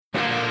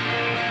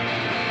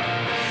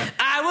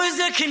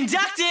a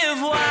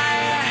conductive wire,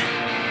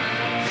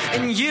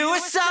 and you were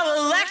so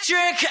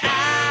electric.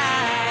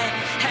 I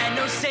had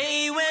no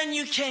say when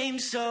you came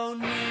so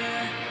near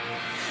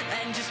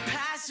and just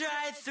passed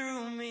right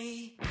through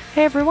me.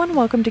 Hey everyone,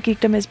 welcome to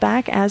Geekdom is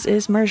Back, as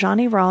is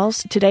Marjani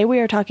Rawls. Today we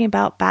are talking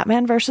about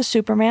Batman vs.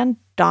 Superman,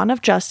 Dawn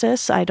of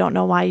Justice. I don't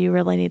know why you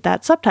really need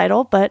that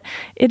subtitle, but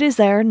it is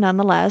there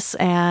nonetheless.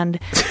 And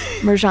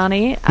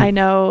Marjani, I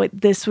know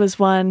this was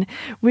one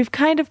we've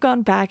kind of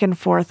gone back and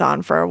forth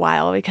on for a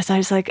while because I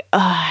was like,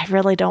 I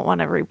really don't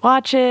want to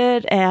rewatch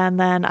it. And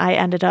then I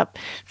ended up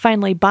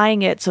finally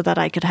buying it so that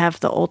I could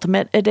have the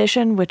Ultimate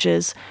Edition, which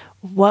is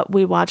what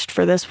we watched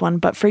for this one.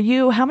 But for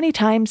you, how many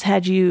times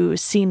had you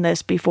seen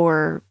this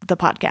before the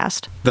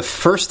podcast? The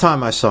first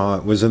time I saw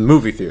it was in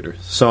movie theater.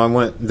 So I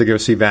went to go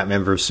see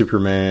Batman vs.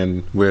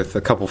 Superman with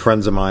a couple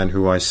friends of mine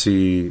who I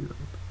see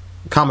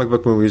comic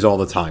book movies all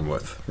the time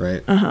with,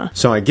 right? Uh-huh.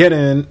 So I get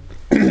in,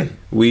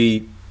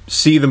 we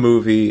see the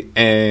movie,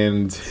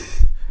 and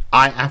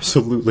I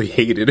absolutely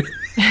hated it.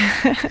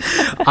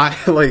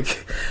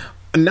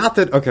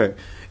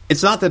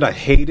 It's not that I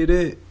hated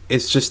it.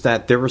 It's just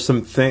that there were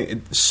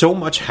so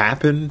much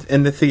happened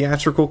in the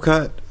theatrical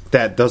cut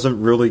that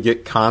doesn't really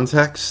get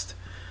context.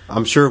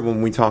 I'm sure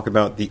when we talk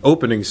about the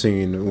opening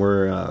scene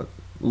where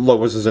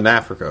Lois is in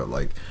Africa,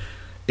 like,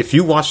 if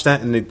you watch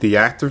that in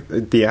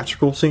the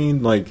theatrical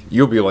scene, like,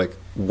 you'll be like,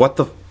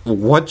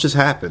 what just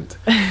happened?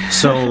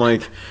 So,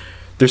 like,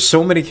 there's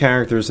so many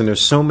characters and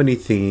there's so many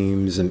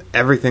themes and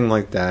everything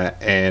like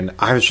that, and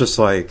I was just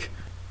like,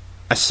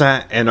 I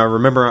sat, and I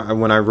remember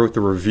when I wrote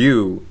the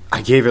review,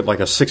 I gave it like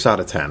a 6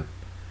 out of 10.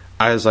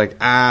 I was like,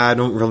 I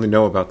don't really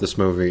know about this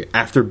movie.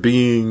 After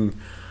being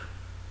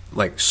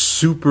like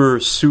super,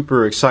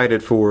 super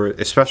excited for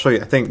it,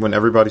 especially I think when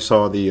everybody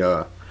saw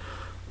the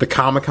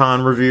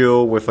Comic-Con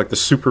reveal with like the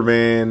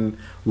Superman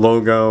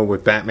logo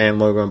with Batman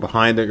logo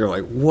behind it, you're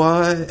like,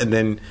 what? And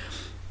then,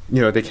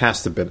 you know, they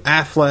casted Ben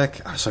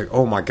Affleck. I was like,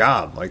 oh my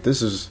God, like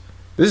this is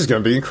going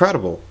to be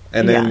incredible.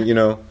 And then, you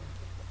know,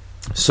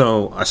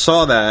 so I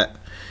saw that.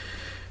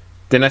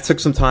 Then I took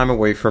some time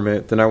away from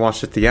it. Then I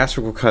watched the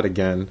theatrical cut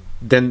again.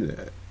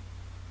 Then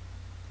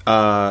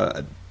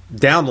down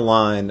the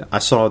line, I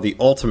saw the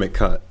Ultimate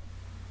cut.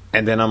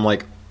 And then I'm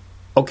like,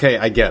 okay,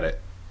 I get it.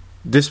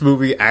 This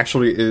movie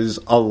actually is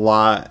a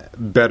lot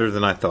better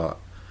than I thought.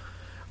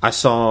 I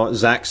saw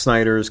Zack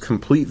Snyder's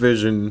complete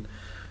vision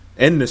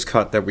in this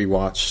cut that we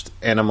watched.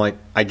 And I'm like,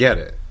 I get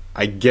it.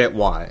 I get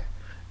why.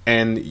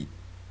 And, you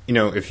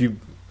know, if you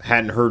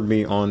hadn't heard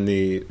me on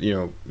the, you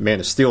know, Man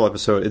of Steel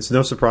episode, it's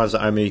no surprise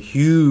that I'm a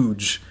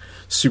huge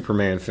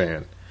Superman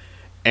fan.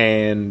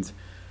 And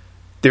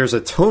there's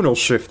a tonal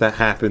shift that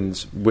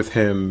happens with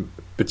him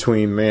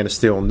between Man of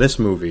Steel and this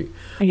movie.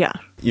 Yeah.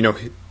 You know,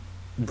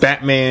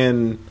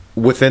 Batman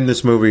within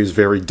this movie is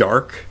very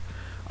dark.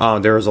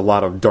 There's a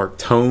lot of dark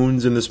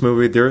tones in this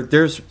movie.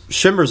 There's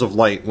shimmers of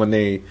light when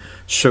they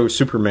show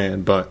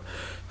Superman, but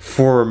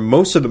for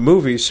most of the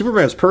movie,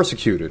 Superman's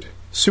persecuted.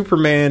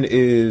 Superman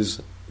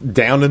is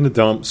down in the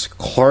dumps.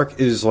 Clark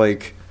is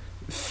like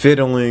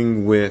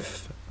fiddling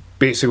with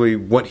basically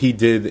what he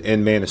did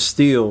in Man of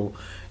Steel,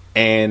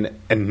 and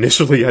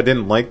initially I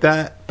didn't like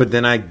that, but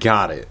then I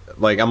got it.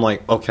 Like, I'm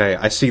like, okay,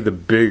 I see the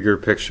bigger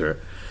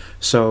picture.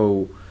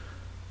 So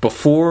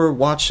before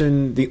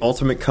watching the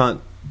Ultimate Cut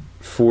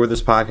for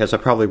this podcast, I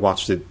probably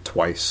watched it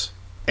twice,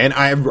 and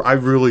I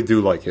really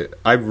do like it.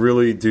 I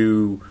really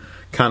do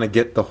kind of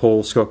get the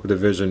whole scope of the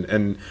vision.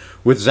 And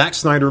with Zack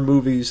Snyder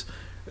movies,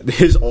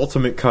 his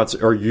ultimate cuts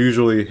are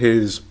usually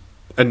his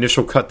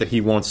initial cut that he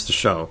wants to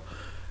show.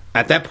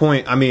 At that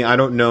point, I mean, I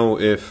don't know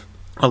if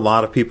a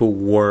lot of people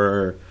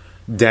were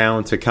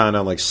down to kind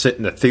of like sit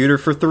in the theater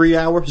for 3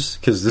 hours,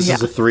 because this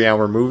is a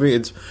 3-hour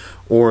movie.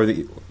 Or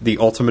the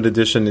Ultimate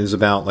Edition is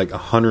about like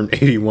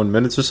 181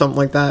 minutes or something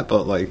like that.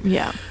 But like,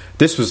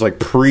 this was like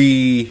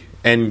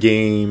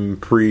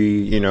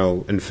pre-Endgame, you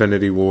know,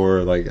 Infinity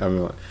War. Like, I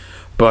mean,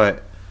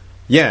 but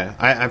yeah,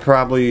 I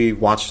probably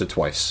watched it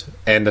twice.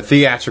 And the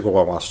theatrical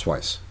I watched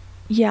twice.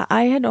 Yeah,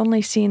 I had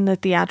only seen the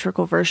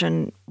theatrical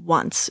version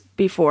once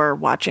before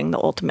watching the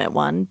Ultimate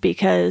one,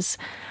 because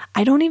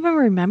I don't even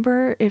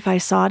remember if I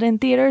saw it in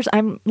theaters.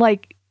 I'm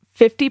like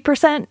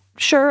 50%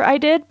 sure I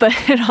did, but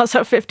also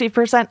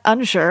 50%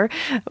 unsure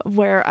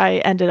where I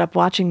ended up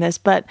watching this.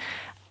 But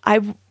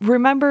I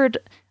remembered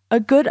a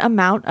good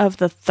amount of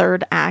the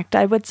third act,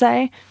 I would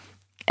say.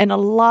 And a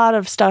lot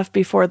of stuff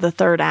before the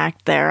third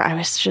act there, I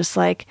was just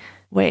like,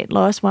 wait,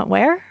 Lois went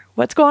where?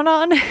 What's going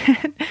on?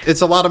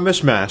 It's a lot of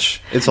mishmash.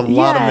 It's a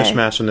lot of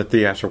mishmash in the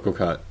theatrical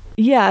cut.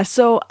 Yeah,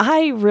 so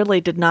I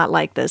really did not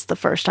like this the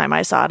first time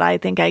I saw it. I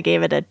think I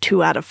gave it a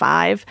 2 out of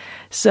 5.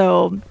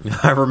 So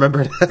I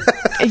remember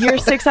that. Your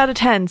 6 out of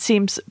 10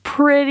 seems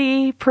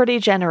pretty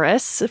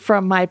generous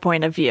from my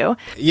point of view.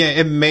 Yeah,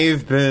 it may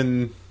have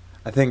been,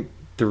 I think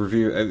the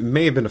review. It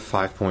may have been a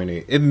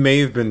 5.8. It may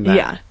have been that.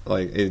 Yeah.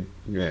 Like, it,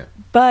 yeah.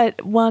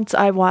 But once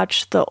I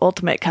watched the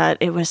ultimate cut,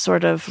 it was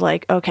sort of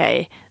like,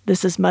 okay,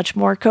 this is much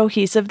more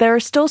cohesive. There are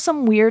still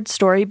some weird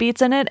story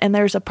beats in it, and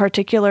there's a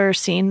particular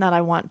scene that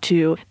I want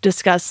to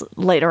discuss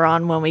later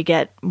on when we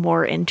get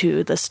more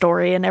into the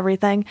story and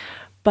everything.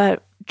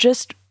 But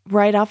just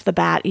right off the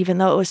bat, even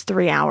though it was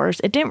 3 hours,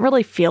 it didn't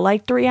really feel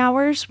like 3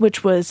 hours,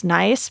 which was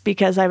nice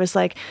because I was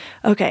like,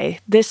 okay,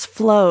 this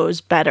flows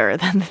better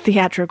than the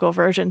theatrical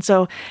version.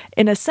 So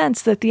in a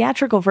sense, the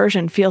theatrical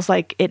version feels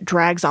like it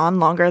drags on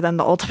longer than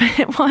the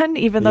ultimate one,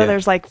 even though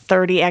there's like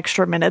 30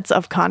 extra minutes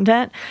of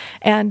content.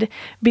 And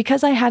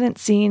because I hadn't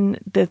seen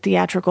the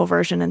theatrical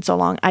version in so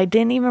long, I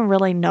didn't even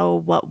really know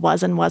what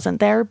was and wasn't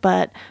there.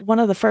 But one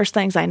of the first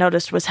things I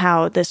noticed was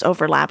how this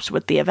overlaps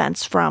with the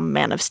events from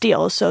Man of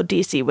Steel. So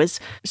DC was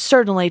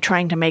certainly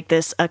trying to make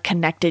this a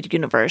connected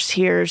universe.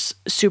 Here's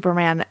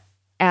Superman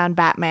and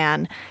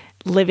Batman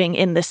living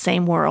in the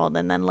same world,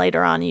 and then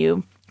later on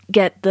you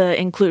get the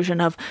inclusion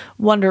of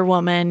Wonder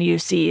Woman, you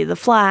see the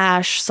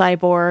Flash,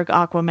 Cyborg,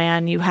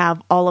 Aquaman, you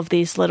have all of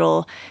these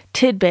little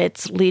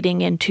tidbits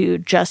leading into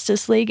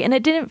Justice League, and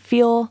it didn't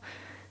feel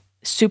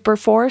super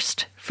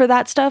forced for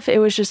that stuff. It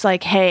was just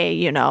like, hey,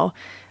 you know,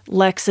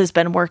 Lex has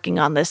been working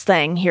on this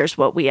thing. Here's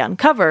what we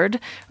uncovered,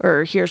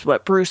 or here's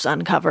what Bruce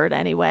uncovered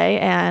anyway.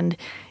 And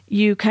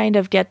you kind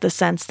of get the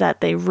sense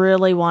that they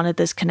really wanted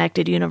this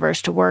connected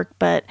universe to work,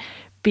 but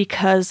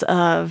because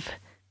of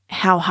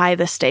how high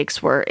the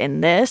stakes were in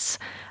this,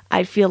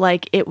 I feel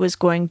like it was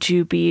going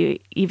to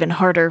be even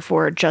harder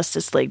for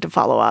Justice League to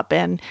follow up.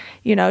 And,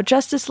 you know,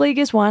 Justice League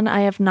is one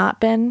I have not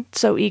been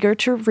so eager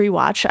to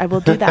rewatch. I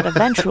will do that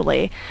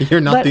eventually.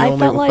 You're not the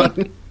only one.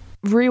 Like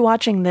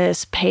rewatching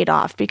this paid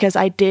off because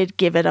I did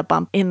give it a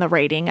bump in the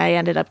rating. I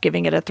ended up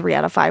giving it a 3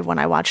 out of 5 when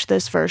I watched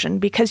this version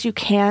because you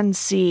can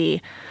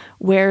see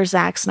where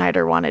Zack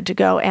Snyder wanted to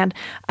go. And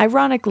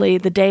ironically,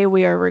 the day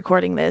we are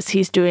recording this,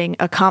 he's doing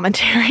a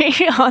commentary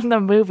on the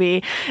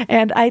movie.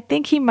 And I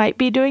think he might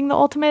be doing the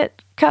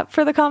ultimate cut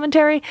for the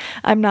commentary.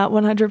 I'm not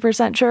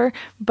 100% sure,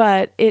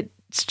 but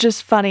it's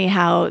just funny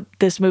how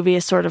this movie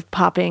is sort of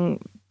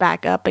popping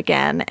back up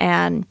again.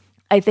 And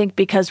I think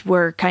because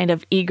we're kind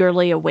of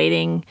eagerly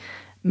awaiting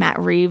Matt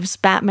Reeves'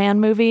 Batman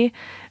movie,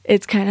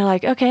 it's kind of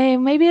like, okay,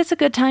 maybe it's a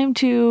good time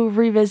to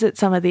revisit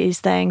some of these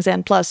things.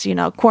 And plus, you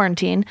know,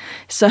 quarantine.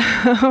 So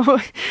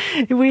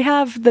we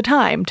have the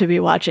time to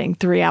be watching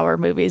 3-hour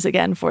movies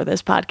again for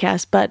this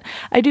podcast. But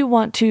I do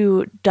want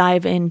to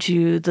dive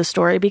into the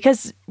story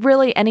because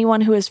really anyone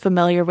who is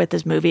familiar with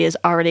this movie is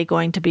already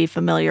going to be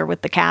familiar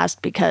with the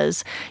cast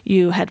because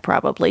you had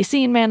probably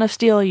seen Man of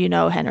Steel. You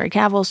know Henry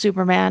Cavill,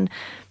 Superman.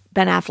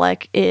 Ben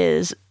Affleck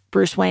is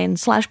Bruce Wayne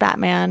 /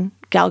 Batman.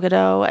 Gal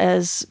Gadot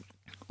as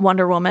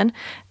Wonder Woman,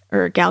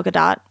 or Gal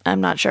Gadot,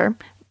 I'm not sure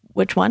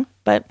which one.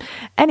 But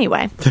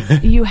anyway,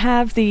 you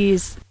have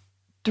these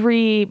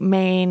 3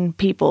 main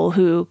people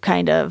who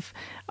kind of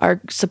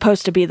are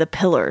supposed to be the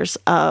pillars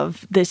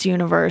of this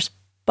universe.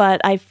 But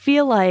I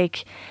feel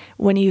like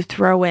when you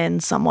throw in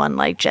someone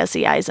like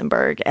Jesse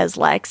Eisenberg as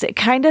Lex, it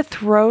kind of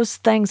throws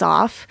things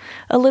off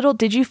a little.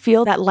 Did you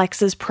feel that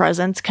Lex's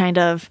presence kind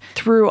of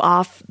threw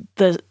off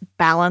the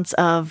balance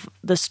of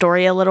the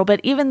story a little bit,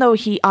 even though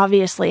he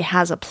obviously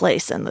has a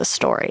place in the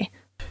story?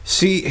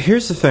 See,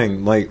 here's the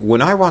thing. Like,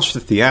 when I watched the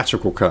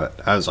theatrical cut,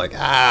 I was like,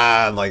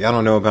 I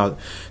don't know about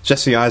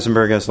Jesse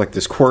Eisenberg as, like,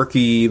 this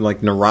quirky,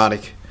 like,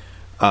 neurotic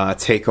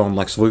take on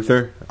Lex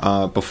Luthor.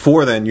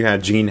 Before then, you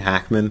had Gene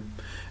Hackman,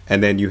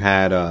 and then you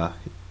had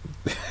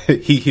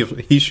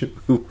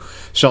who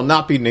shall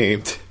not be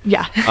named.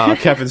 Yeah.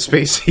 Kevin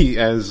Spacey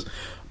as,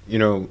 you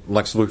know,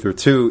 Lex Luthor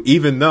too,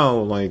 even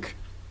though, like,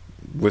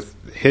 with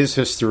his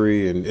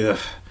history and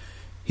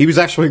he was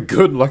actually a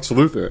good Lex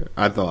Luthor,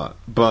 I thought.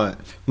 But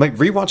like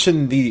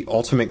rewatching the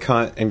ultimate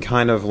cut and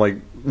kind of like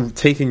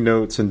taking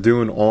notes and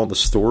doing all the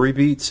story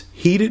beats,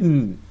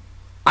 I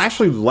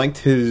actually liked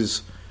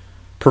his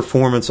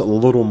performance a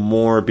little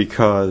more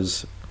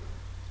because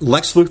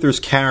Lex Luthor's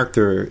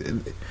character,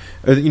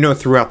 you know,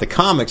 throughout the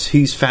comics,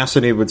 he's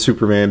fascinated with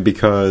Superman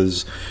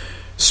because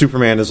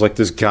Superman is like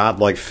this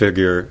godlike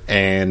figure,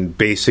 and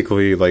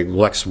basically, like,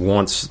 Lex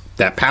wants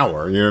that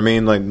power. You know what I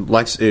mean? Like,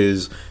 Lex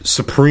is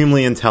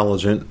supremely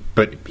intelligent,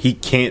 but he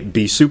can't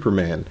be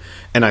Superman.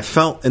 And I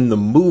felt in the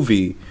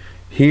movie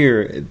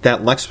here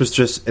that Lex was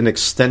just an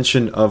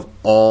extension of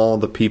all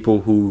the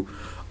people who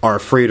are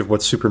afraid of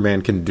what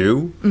Superman can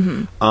do.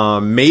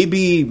 Mm-hmm.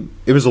 Maybe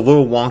it was a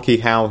little wonky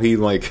how he,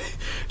 like,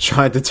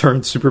 tried to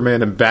turn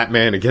Superman and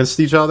Batman against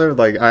each other.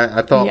 Like,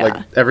 I thought,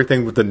 like,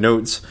 everything with the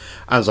notes,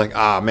 I was like,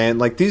 man,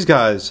 like, these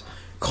guys,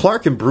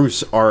 Clark and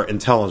Bruce are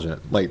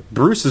intelligent. Like,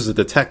 Bruce is a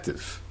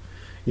detective.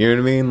 You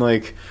know what I mean?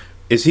 Like,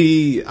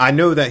 I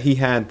know that he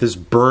had this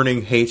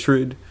burning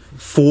hatred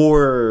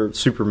for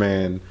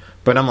Superman,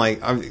 but I'm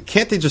like,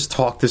 can't they just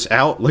talk this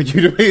out? Like,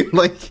 you know what I mean?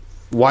 Like,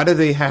 why do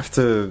they have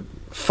to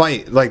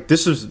fight? Like,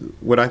 this is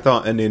what I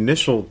thought in the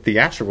initial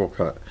theatrical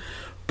cut,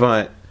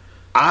 but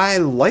I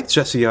like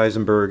Jesse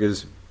Eisenberg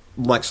as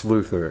Lex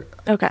Luthor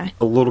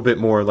a little bit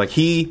more. Like,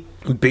 he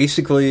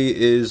basically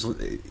is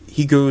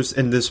he goes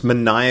in this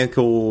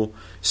maniacal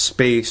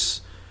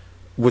space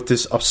with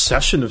this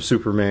obsession of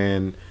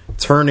Superman,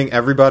 turning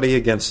everybody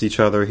against each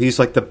other. He's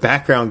like the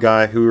background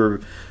guy who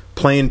are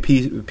playing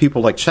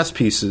people like chess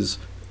pieces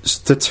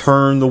to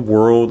turn the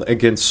world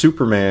against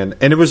Superman.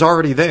 And it was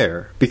already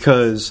there,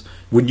 because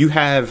when you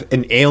have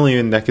an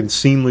alien that can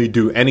seemingly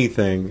do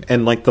anything,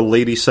 and like the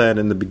lady said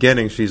in the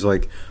beginning, she's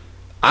like,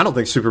 I don't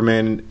think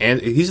Superman, and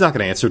he's not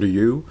going to answer to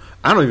you.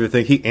 I don't even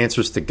think he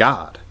answers to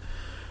God.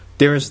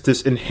 There's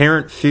this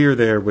inherent fear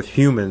there with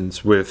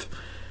humans, with,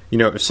 you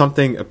know, if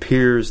something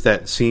appears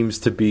that seems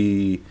to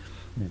be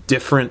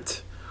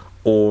different,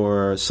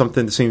 or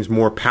something that seems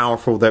more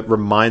powerful that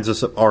reminds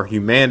us of our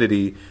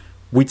humanity,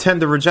 we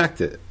tend to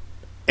reject it.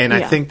 And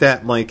I think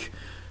that, like,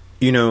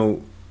 you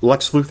know,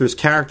 Lex Luthor's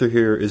character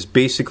here is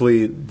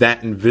basically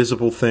that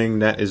invisible thing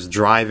that is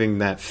driving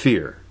that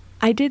fear.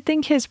 I did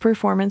think his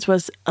performance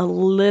was a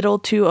little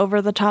too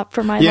over the top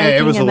for my liking. Yeah,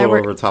 it was a little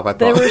over the top, I thought.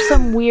 There were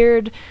some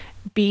weird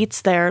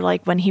beats there,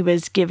 like when he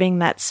was giving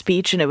that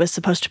speech and it was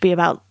supposed to be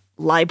about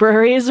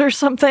libraries or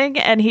something,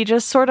 and he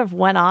just sort of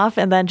went off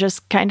and then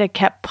just kind of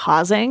kept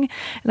pausing.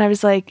 And I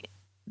was like,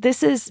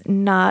 this is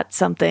not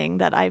something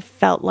that I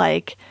felt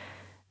like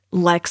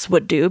Lex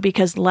would do,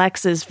 because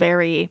Lex is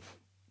very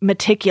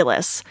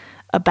meticulous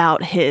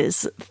about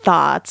his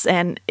thoughts,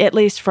 and at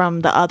least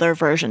from the other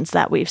versions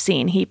that we've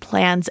seen, he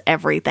plans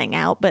everything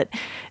out. But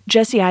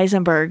Jesse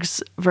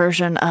Eisenberg's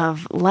version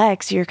of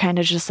Lex, you're kind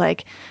of just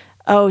like,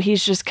 oh,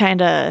 he's just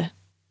kind of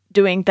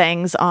doing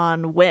things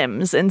on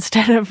whims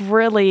instead of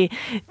really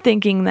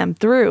thinking them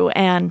through.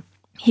 And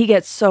he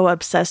gets so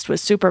obsessed with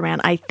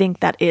Superman. I think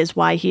that is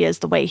why he is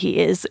the way he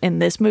is in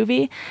this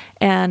movie.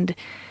 And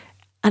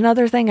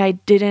another thing I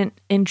didn't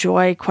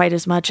enjoy quite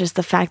as much is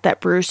the fact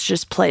that Bruce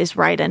just plays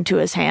right into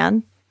his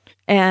hand.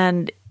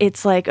 And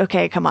it's like,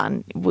 okay, come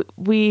on.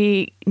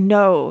 We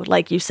know,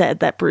 like you said,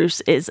 that Bruce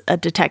is a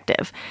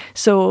detective.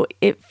 So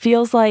it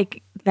feels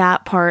like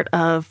that part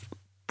of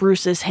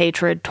Bruce's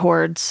hatred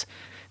towards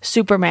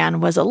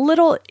Superman was a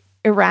little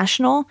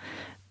irrational,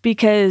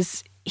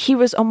 because he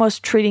was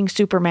almost treating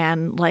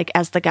Superman like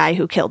as the guy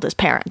who killed his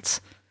parents.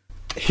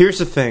 Here's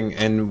the thing,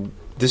 and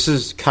this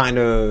is kind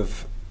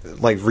of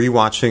like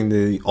rewatching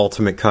the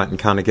Ultimate Cut and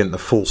kind of getting the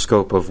full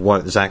scope of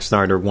what Zack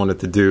Snyder wanted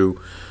to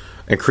do,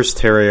 and Chris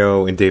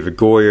Terrio and David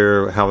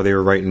Goyer, how they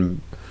were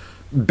writing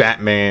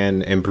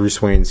Batman and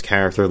Bruce Wayne's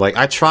character. Like,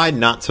 I tried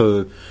not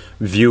to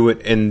view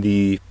it in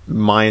the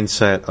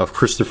mindset of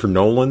Christopher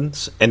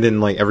Nolan's, and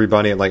then like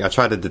everybody, like I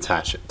tried to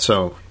detach it.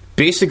 So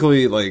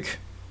basically, like,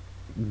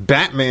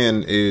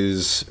 Batman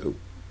is,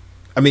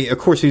 I mean, of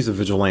course he's a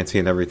vigilante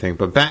and everything,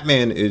 but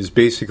Batman is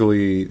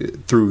basically,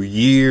 through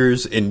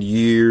years and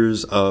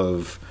years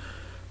of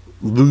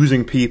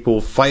losing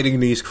people,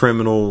 fighting these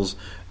criminals,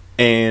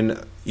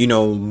 and, you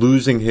know,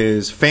 losing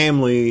his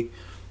family,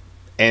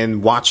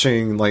 and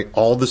watching like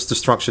all this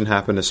destruction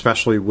happen,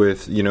 especially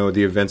with, you know,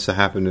 the events that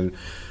happened in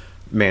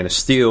Man of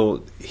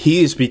Steel.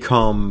 He has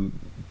become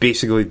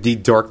basically the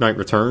Dark Knight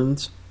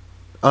Returns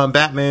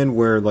Batman,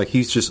 where like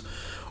he's just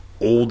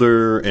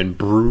older and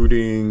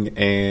brooding,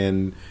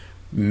 and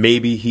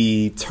maybe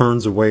he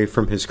turns away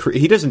from his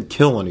creed. He doesn't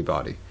kill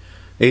anybody.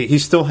 He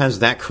still has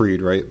that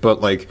creed, right? But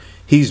like,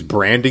 he's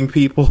branding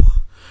people.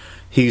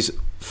 He's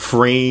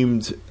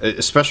framed,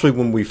 especially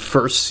when we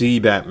first see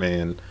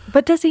Batman.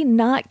 But does he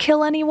not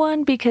kill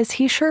anyone? Because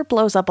he sure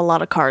blows up a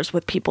lot of cars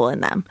with people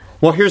in them.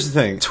 Well, here's the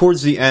thing.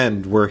 Towards the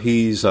end, where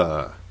he's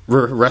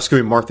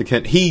rescuing Martha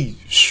Kent, he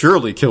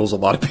surely kills a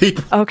lot of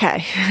people.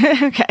 Okay.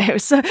 Okay.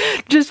 So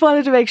just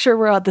wanted to make sure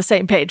we're on the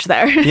same page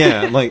there.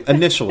 Yeah, like,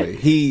 initially,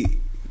 he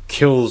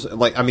kills,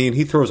 like, I mean,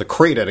 he throws a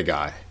crate at a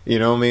guy. You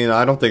know what I mean?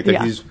 I don't think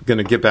that he's going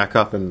to get back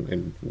up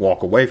and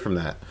walk away from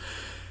that.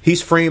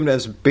 He's framed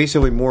as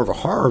basically more of a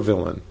horror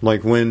villain.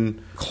 Like,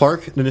 when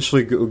Clark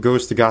initially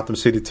goes to Gotham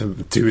City to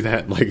do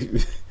that,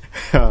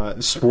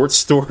 like, sports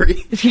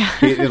story, he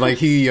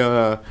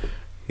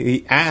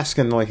asks,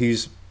 and like,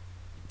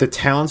 the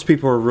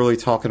townspeople are really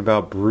talking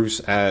about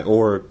Bruce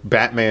or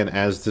Batman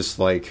as this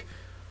like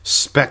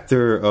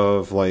specter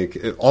of like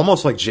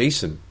almost like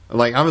Jason.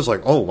 Like, I was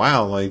like, oh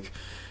wow, like,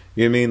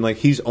 you know what I mean? Like,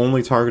 he's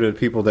only targeted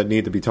people that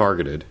need to be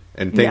targeted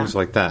and things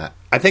like that.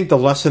 I think the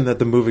lesson that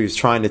the movie is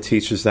trying to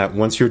teach is that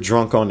once you're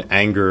drunk on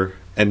anger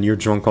and you're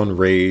drunk on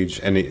rage,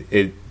 and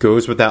it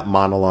goes with that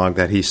monologue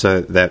that he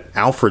said, that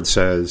Alfred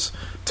says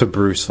to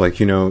Bruce, like,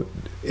 you know,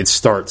 it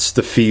starts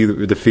the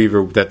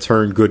fever that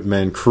turned good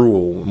men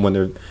cruel. When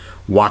they're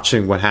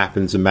watching what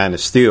happens in Man of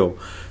Steel,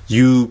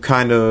 you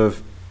kind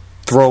of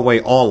throw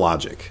away all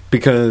logic,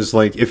 because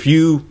like, if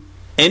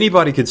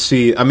anybody could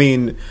see, I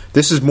mean,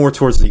 this is more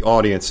towards the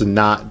audience and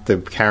not the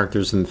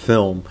characters in the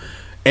film.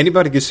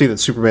 Anybody could see that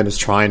Superman is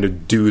trying to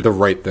do the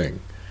right thing,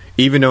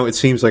 even though it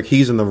seems like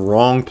he's in the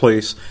wrong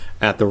place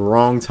at the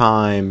wrong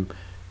time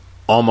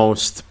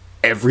almost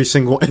every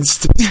single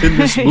instance in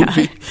this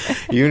movie.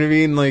 You know what I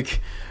mean?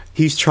 Like,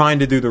 he's trying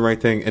to do the right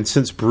thing, and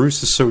since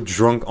Bruce is so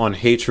drunk on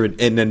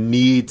hatred and the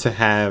need to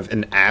have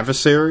an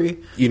adversary,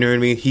 you know what I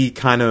mean, he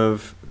kind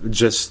of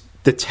just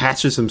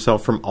detaches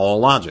himself from all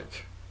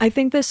logic. I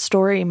think this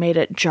story made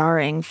it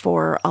jarring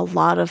for a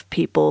lot of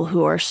people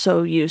who are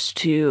so used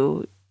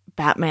to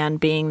Batman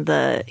being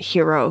the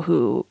hero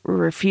who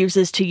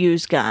refuses to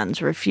use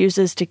guns,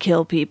 refuses to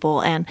kill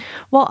people. And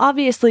while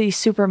obviously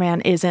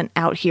Superman isn't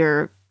out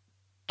here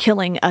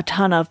killing a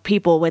ton of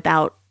people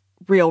without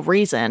real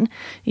reason,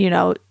 you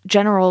know,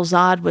 General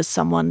Zod was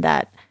someone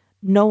that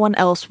no one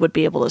else would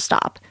be able to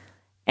stop.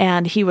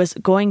 And he was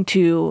going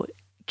to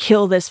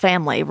kill this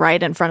family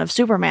right in front of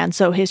Superman.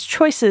 So his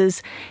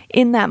choices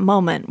in that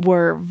moment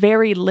were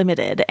very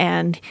limited.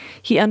 And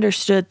he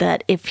understood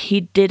that if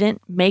he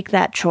didn't make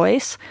that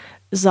choice,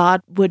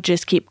 Zod would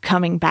just keep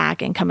coming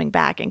back and coming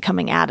back and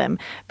coming at him,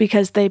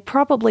 because they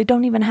probably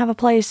don't even have a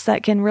place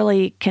that can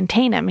really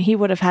contain him. He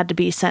would have had to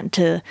be sent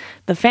to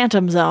the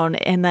Phantom Zone,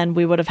 and then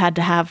we would have had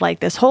to have like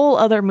this whole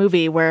other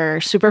movie where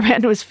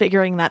Superman was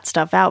figuring that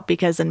stuff out,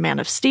 because in Man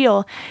of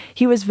Steel,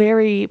 he was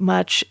very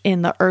much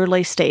in the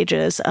early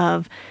stages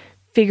of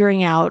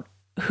figuring out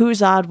who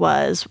Zod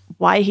was,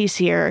 why he's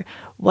here,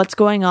 what's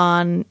going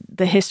on,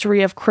 the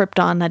history of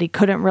Krypton that he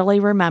couldn't really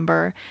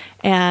remember,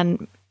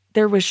 and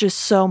there was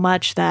just so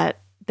much that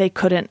they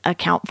couldn't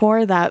account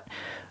for, that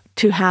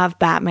to have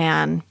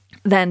Batman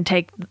then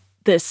take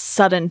this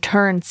sudden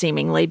turn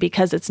seemingly,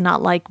 because it's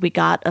not like we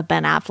got a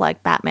Ben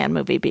Affleck Batman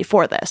movie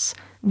before this.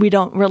 We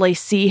don't really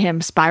see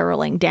him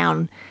spiraling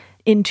down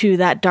into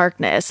that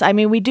darkness. I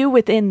mean, we do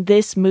within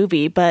this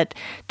movie, but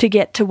to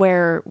get to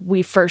where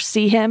we first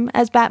see him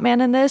as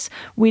Batman in this,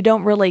 we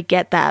don't really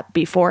get that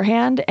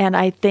beforehand. And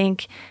I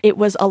think it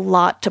was a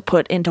lot to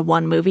put into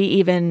one movie,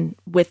 even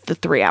with the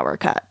 3-hour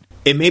cut.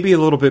 It may be a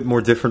little bit more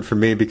different for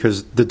me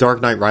because The Dark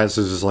Knight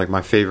Rises is like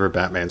my favorite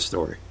Batman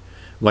story.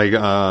 Like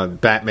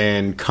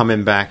Batman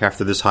coming back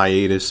after this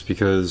hiatus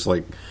because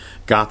like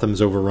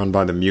Gotham's overrun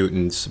by the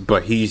mutants,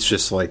 but he's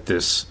just like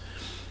this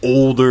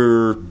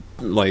older,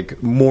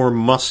 like more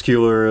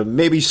muscular,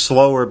 maybe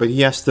slower, but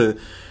he has the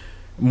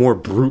more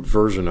brute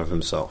version of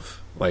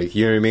himself. Like,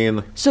 you know what I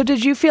mean? So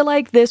did you feel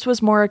like this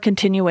was more a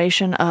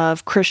continuation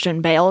of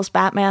Christian Bale's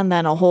Batman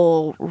than a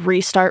whole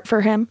restart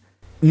for him?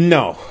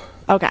 No.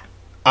 Okay.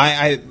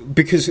 I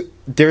because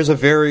there's a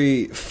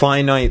very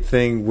finite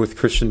thing with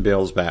Christian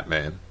Bale's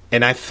Batman,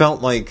 and I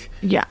felt like,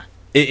 yeah,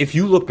 if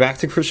you look back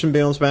to Christian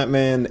Bale's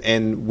Batman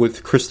and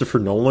what Christopher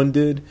Nolan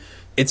did,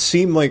 it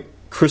seemed like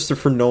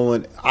Christopher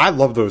Nolan. I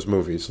love those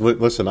movies.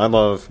 Listen, I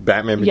love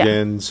Batman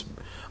Begins.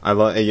 Yeah. I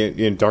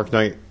love Dark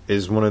Knight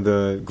is one of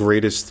the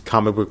greatest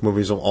comic book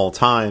movies of all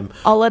time.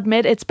 I'll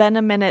admit it's been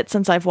a minute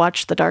since I've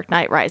watched The Dark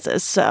Knight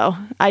Rises, so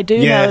I do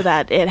know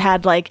that it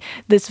had like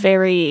this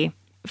very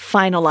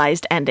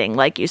finalized ending.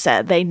 Like you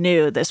said, they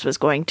knew this was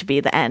going to be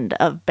the end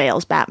of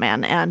Bale's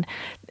Batman, and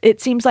it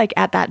seems like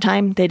at that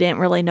time they didn't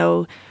really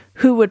know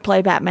who would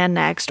play Batman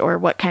next or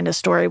what kind of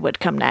story would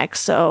come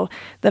next. So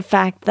the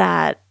fact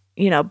that,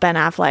 you know, Ben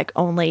Affleck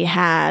only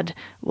had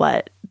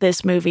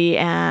this movie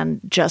and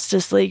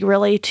Justice League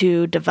really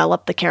to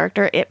develop the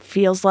character, it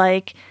feels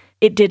like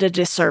it did a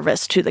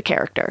disservice to the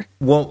character.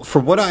 Well, for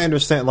what I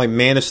understand, like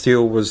Man of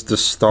Steel was the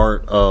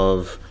start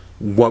of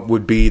what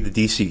would be the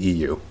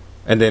DCEU.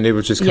 And then it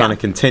was just kind of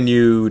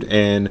continued,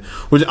 and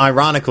which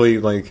ironically,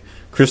 like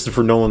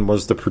Christopher Nolan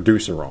was the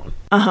producer on.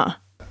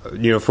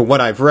 You know, for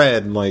what I've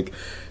read, like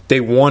they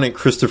wanted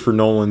Christopher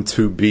Nolan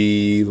to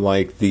be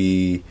like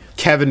the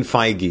Kevin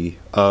Feige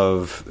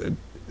of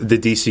the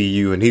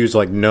DCU, and he was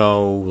like,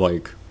 no,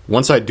 like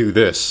once I do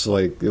this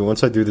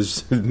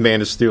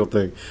Man of Steel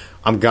thing,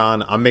 I'm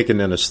gone. I'm making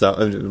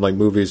like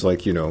movies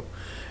like, you know,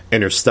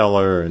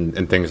 Interstellar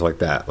and things like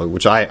that,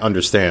 which I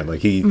understand.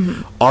 Like he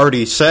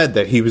already said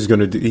that he was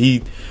going to do.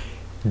 He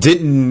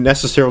didn't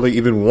necessarily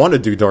even want to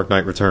do Dark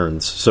Knight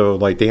Returns, so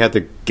like they had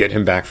to get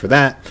him back for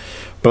that.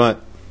 But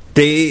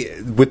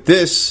with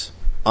this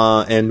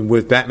and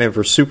with Batman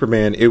vs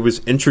Superman, it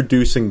was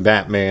introducing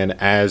Batman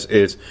as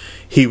is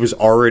he was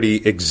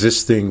already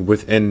existing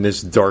within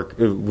this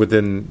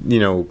within,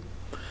 you know,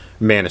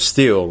 Man of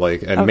Steel.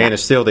 Like and Man of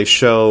Steel, they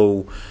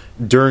show.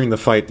 During the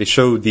fight, they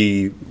showed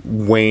the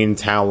Wayne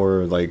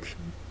Tower like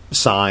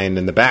sign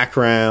in the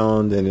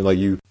background, and like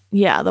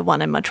the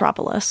one in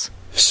Metropolis.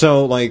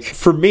 So, like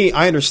for me,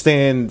 I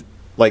understand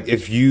like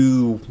if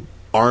you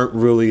aren't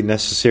really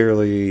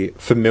necessarily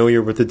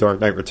familiar with the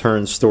Dark Knight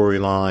Returns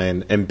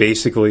storyline, and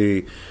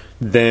basically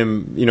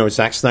them, you know,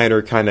 Zack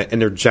Snyder kind of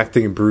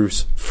interjecting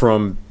Bruce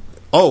from,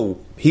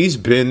 he's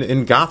been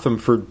in Gotham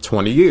for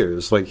 20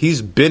 years, like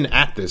he's been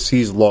at this,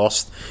 he's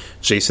lost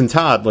Jason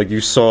Todd, like you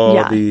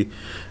saw the.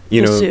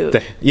 You know,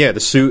 the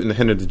suit and the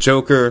hand of the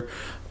Joker.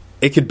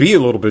 It could be a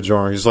little bit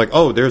jarring. It's like,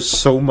 there's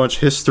so much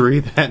history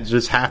that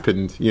just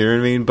happened. You know what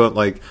I mean? But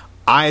like,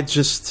 I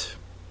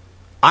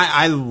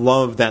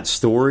love that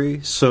story.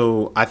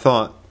 So I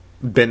thought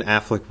Ben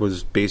Affleck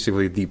was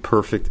basically the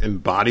perfect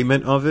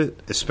embodiment of it,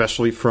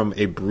 especially from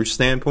a Bruce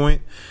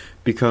standpoint,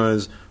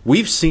 because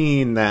we've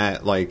seen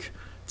that like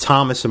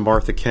Thomas and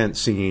Martha Kent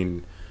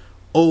scene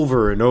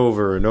over and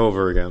over and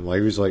over again.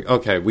 Like, he was like,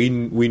 okay, we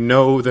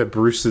know that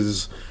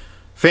Bruce's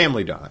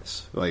family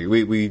dies. Like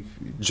we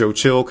Joe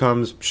Chill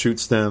comes,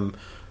 shoots them.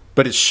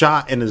 but it's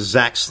shot in a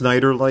Zack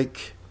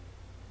Snyder-like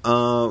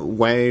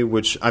way,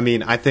 which, I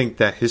mean, I think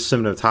that his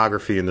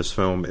cinematography in this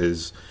film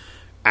is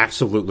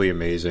absolutely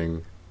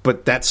amazing,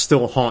 but that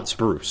still haunts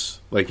Bruce.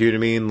 Like, you know what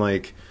I mean?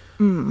 Like,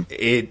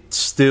 it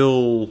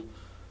still,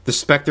 the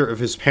specter of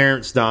his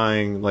parents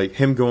dying, like,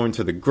 him going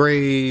to the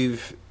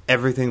grave,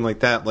 everything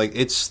like that, like,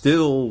 it's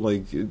still,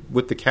 like,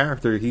 with the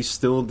character, he's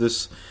still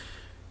this,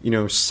 you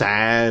know,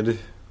 sad,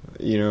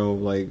 you know,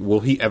 like, will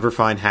he ever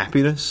find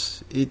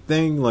happiness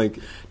thing? Like,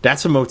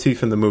 that's a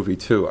motif in the movie,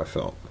 too, I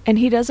felt. And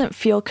he doesn't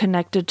feel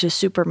connected to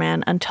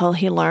Superman until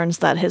he learns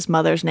that his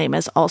mother's name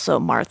is also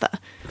Martha.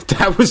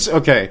 That was,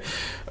 okay.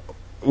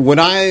 When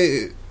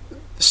I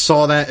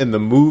saw that in the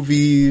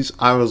movies,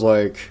 I was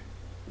like,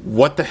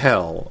 what the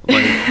hell?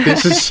 Like,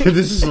 this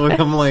is like,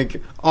 I'm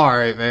like, all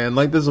right, man,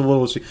 like, this is a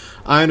little,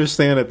 I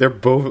understand that they're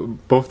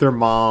both their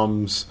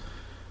moms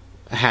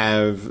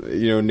have,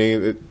 you know,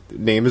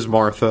 name is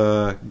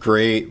Martha,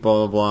 great,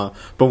 blah, blah, blah.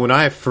 But when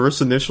I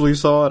first initially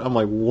saw it, I'm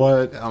like,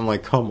 what? I'm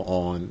like, come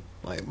on.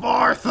 Like,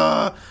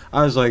 Martha!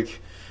 I was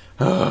like,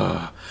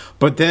 ugh.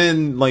 But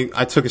then, like,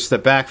 I took a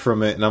step back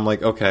from it, and I'm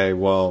like, okay,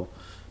 well,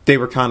 they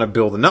were kind of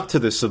building up to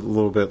this a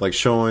little bit, like,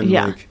 showing,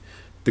 like,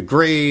 the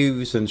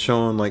graves, and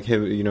showing, like,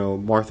 him, you know,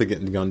 Martha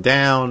getting gunned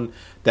down.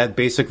 That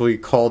basically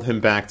called him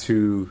back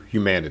to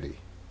humanity.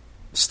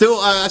 Still,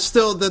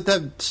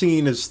 that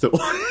scene is still...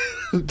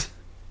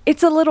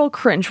 It's a little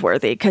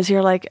cringeworthy because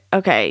you're like,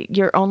 okay,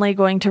 you're only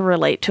going to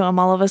relate to him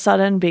all of a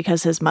sudden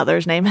because his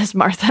mother's name is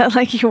Martha.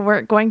 Like, you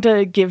weren't going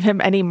to give him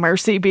any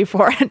mercy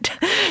before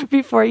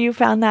you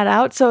found that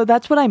out. So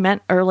that's what I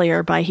meant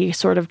earlier by he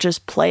sort of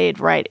just played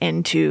right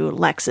into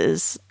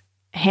Lex's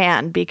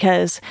hand,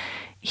 because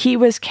he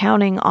was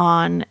counting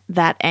on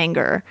that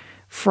anger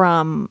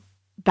from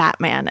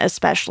Batman,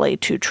 especially,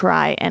 to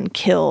try and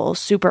kill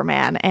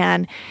Superman.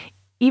 And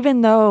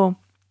even though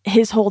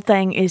his whole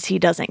thing is he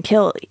doesn't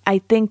kill, I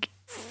think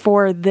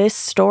for this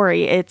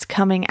story, it's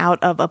coming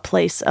out of a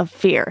place of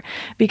fear,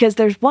 because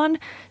there's one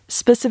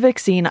specific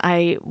scene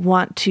I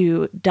want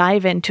to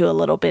dive into a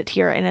little bit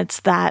here, and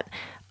it's that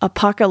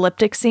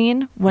apocalyptic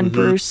scene when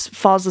Bruce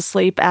falls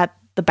asleep at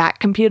the Bat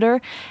computer.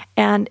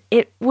 And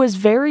it was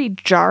very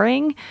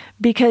jarring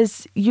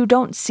because you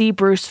don't see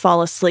Bruce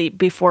fall asleep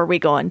before we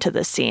go into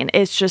this scene.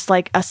 It's just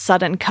like a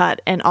sudden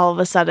cut, and all of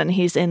a sudden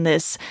he's in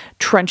this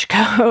trench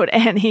coat,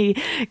 and he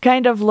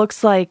kind of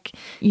looks like,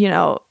 you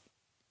know,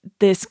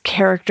 this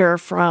character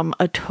from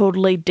a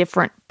totally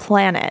different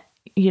planet.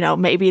 You know,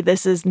 maybe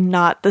this is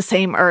not the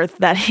same Earth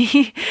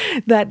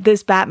that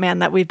this Batman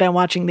that we've been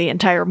watching the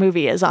entire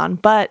movie is on,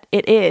 but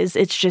it is.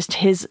 It's just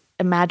his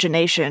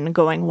imagination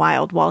going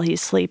wild while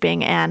he's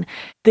sleeping, and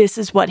this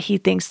is what he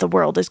thinks the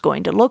world is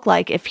going to look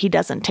like if he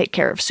doesn't take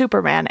care of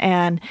Superman.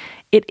 And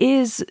it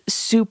is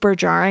super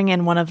jarring,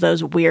 and one of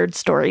those weird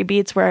story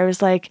beats where I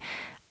was like,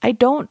 I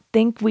don't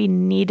think we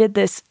needed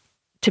this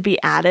to be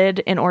added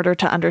in order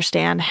to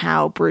understand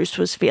how Bruce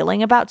was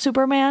feeling about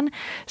Superman.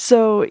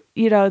 So,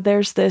 you know,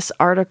 there's this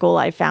article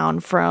I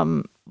found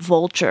from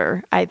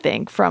Vulture, I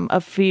think, from a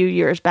few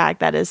years back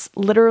that is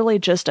literally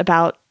just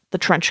about the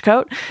trench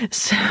coat.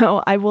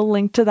 So I will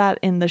link to that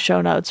in the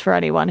show notes for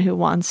anyone who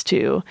wants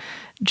to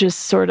just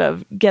sort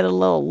of get a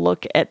little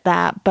look at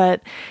that.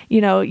 But, you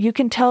know, you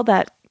can tell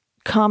that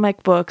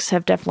comic books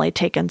have definitely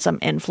taken some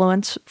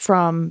influence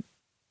from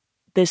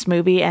this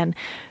movie, and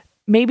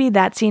maybe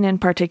that scene in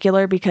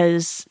particular,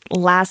 because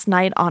Last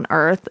Night on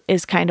Earth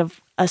is kind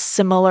of a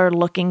similar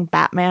looking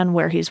Batman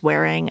where he's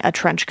wearing a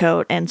trench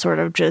coat and sort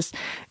of just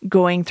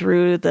going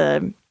through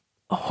the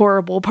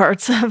horrible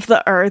parts of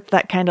the Earth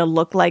that kind of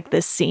look like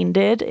this scene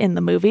did in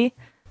the movie.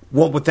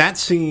 Well, with that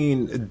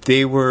scene,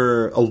 they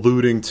were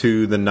alluding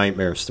to the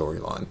Nightmare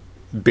storyline.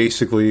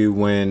 Basically,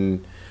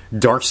 when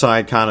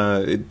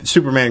Darkseid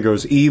Superman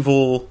goes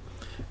evil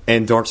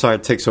and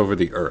Darkseid takes over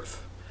the Earth.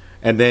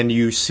 And then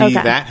you see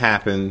that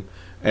happen,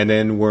 and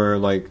then we're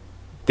like,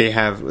 they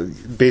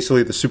have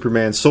basically the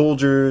Superman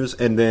soldiers,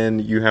 and then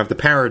you have the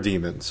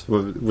parademons,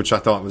 which I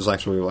thought was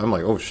actually, I'm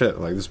like, oh shit,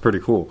 like, this is pretty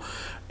cool.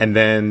 And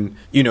then,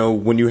 you know,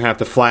 when you have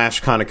the Flash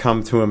kind of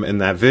come to him in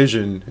that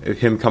vision,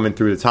 him coming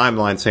through the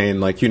timeline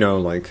saying, like, you know,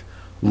 like,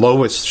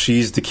 Lois,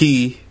 she's the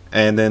key,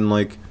 and then,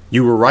 like,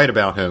 you were right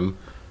about him.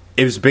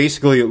 It was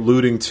basically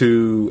alluding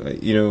to,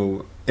 you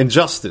know,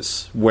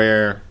 Injustice,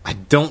 where I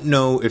don't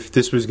know if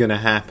this was going to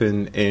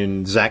happen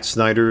in Zack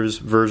Snyder's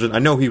version. I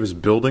know he was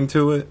building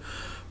to it,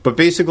 but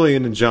basically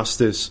in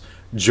Injustice,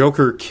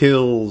 Joker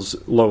kills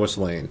Lois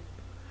Lane,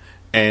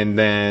 and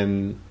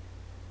then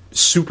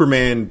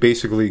Superman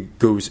basically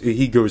goes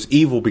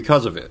evil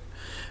because of it,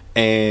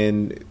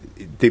 and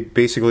they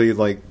basically,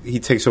 like, he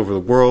takes over the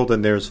world,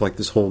 and there's like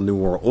this whole new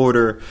world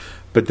order.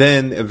 But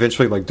then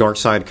eventually, like,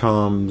 Darkseid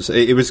comes.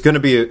 It was going to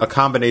be a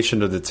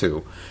combination of the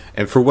two.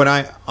 And for what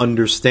I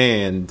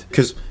understand,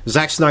 because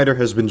Zack Snyder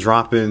has been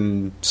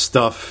dropping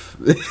stuff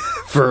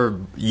for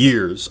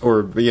years,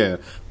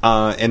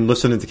 and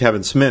listening to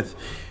Kevin Smith,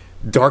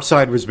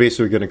 Darkseid was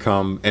basically going to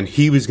come, and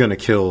he was going to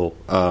kill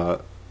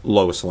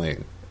Lois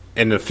Lane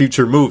in a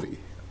future movie.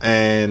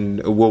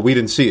 And, well, we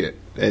didn't see it.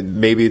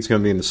 And maybe it's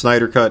going to be in the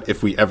Snyder Cut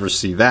if we ever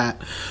see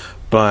that.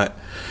 But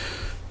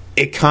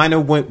it kind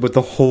of went with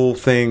the whole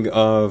thing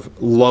of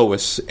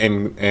Lois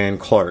and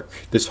Clark,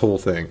 this whole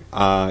thing.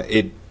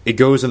 It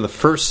goes in the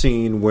first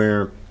scene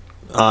where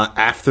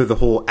after the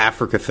whole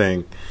Africa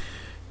thing,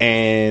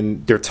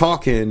 and they're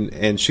talking,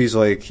 and she's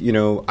like,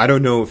 I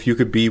don't know if you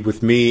could be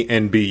with me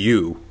and be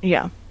you.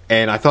 Yeah.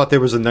 And I thought there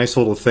was a nice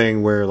little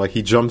thing where, like,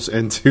 he jumps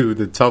into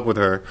the tub with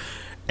her,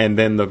 and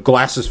then the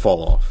glasses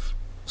fall off.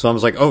 So I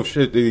was like, oh,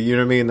 shit, you know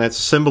what I mean? That's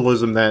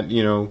symbolism that,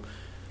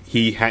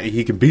 he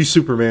can be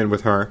Superman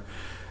with her.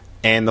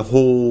 And the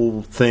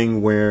whole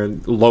thing where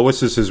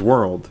Lois is his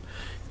world.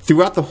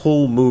 Throughout the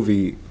whole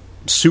movie,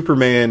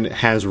 Superman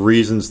has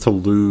reasons to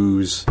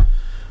lose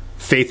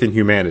faith in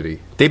humanity.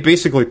 They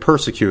basically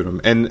persecute him.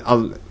 And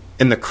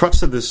in the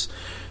crux of this,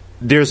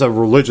 there's a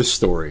religious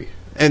story.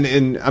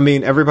 And I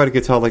mean, everybody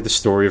could tell, like, the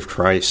story of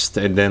Christ.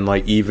 And then,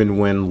 like, even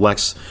when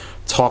Lex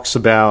talks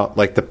about,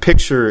 like, the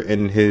picture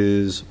in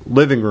his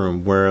living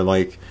room where,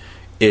 like,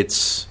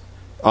 it's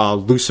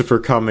Lucifer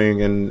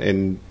coming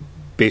and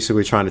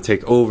basically trying to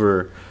take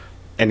over,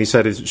 and he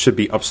said it should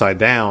be upside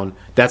down.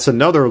 That's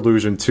another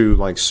allusion to,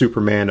 like,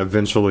 Superman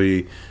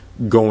eventually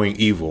going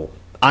evil.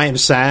 I am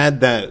sad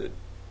that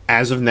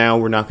as of now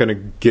we're not going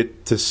to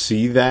get to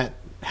see that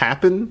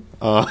happen.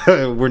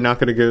 We're not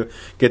going to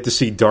get to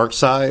see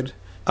Darkseid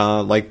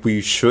like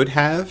we should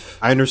have.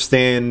 I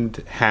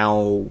understand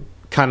how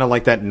kind of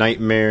like that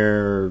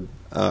Nightmare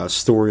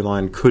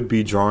storyline could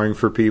be jarring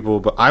for people,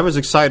 but I was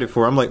excited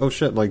for it. I'm like, oh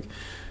shit, like,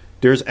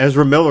 there's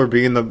Ezra Miller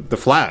being the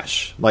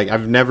Flash. Like,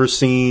 I've never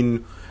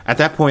seen... At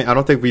that point, I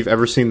don't think we've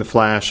ever seen the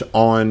Flash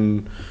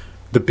on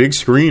the big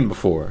screen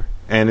before.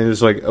 And it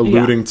was, like,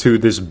 alluding to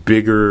this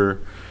bigger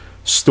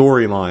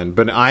storyline.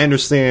 But I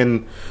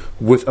understand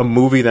with a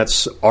movie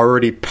that's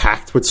already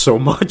packed with so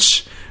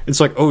much,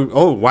 it's like,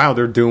 oh wow,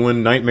 they're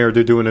doing Nightmare,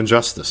 they're doing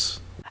Injustice.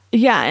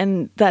 Yeah,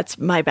 and that's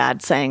my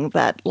bad saying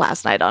that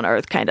Last Night on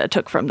Earth kind of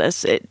took from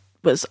this. It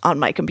was on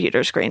my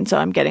computer screen, so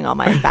I'm getting all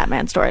my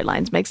Batman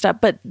storylines mixed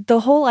up. But the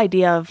whole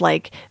idea of,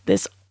 like,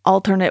 this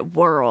alternate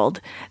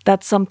world,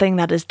 that's something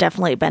that has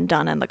definitely been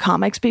done in the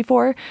comics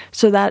before.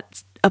 So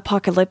that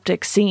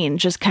apocalyptic scene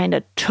just kind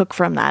of took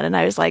from that. And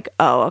I was like,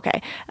 oh,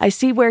 okay, I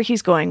see where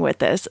he's going with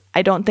this.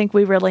 I don't think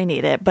we really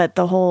need it. But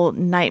the whole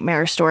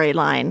Nightmare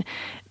storyline,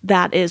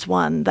 that is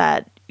one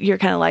that you're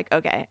kind of like,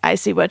 okay, I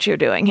see what you're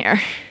doing here.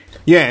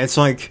 Yeah, it's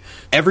like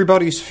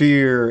everybody's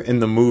fear in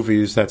the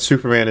movies that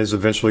Superman is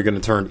eventually going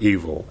to turn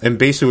evil. And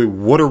basically,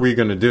 what are we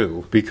going to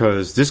do?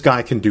 Because this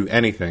guy can do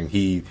anything.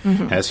 He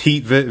has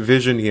heat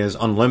vision. He has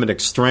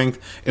unlimited strength.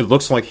 It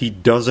looks like he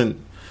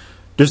doesn't...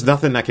 There's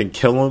nothing that can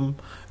kill him.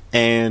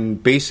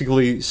 And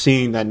basically,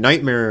 seeing that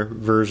Nightmare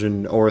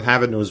version or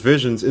having those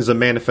visions is a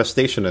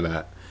manifestation of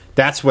that.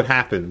 That's what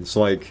happens.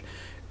 Like,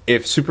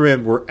 if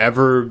Superman were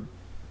ever...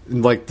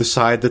 like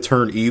decide to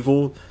turn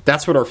evil,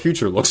 that's what our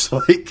future looks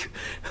like.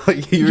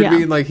 Like, you know what I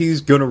mean? Like,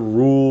 he's gonna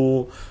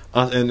rule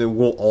us and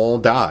we'll all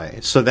die.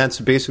 So that's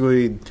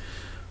basically,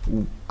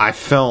 I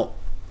felt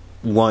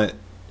what,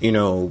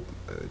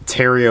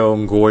 Terrio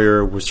and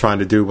Goyer was trying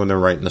to do when they're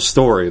writing the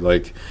story.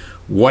 Like,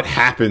 what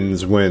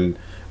happens when,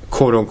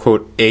 quote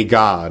unquote, a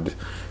god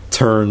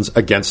turns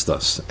against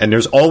us? And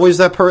there's always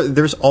that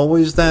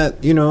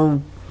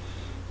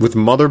with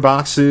mother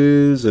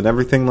boxes and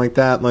everything like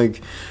that,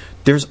 like,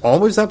 there's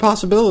always that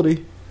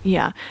possibility.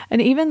 Yeah.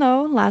 And even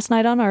though Last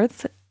Night on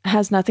Earth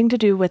has nothing to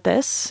do with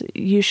this,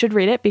 you should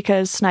read it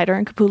because Snyder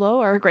and Capullo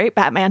are a great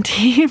Batman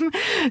team.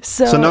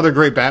 So it's another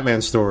great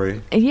Batman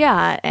story.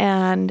 Yeah.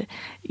 And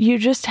you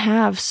just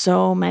have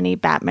so many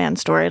Batman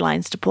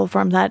storylines to pull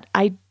from that.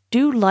 I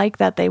do like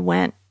that they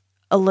went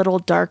a little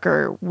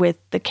darker with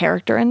the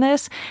character in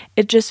this.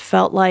 It just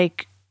felt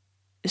like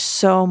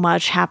so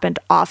much happened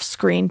off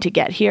screen to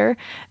get here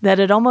that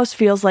it almost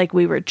feels like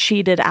we were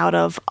cheated out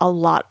of a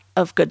lot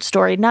of good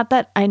story. Not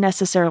that I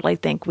necessarily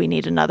think we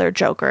need another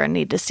Joker and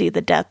need to see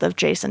the death of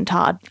Jason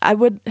Todd. I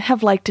would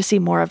have liked to see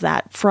more of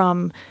that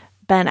from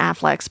Ben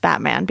Affleck's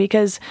Batman,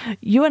 because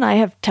you and I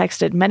have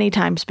texted many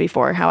times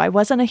before how I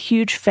wasn't a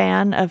huge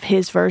fan of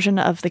his version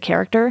of the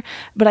character,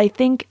 but I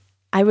think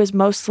I was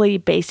mostly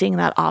basing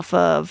that off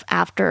of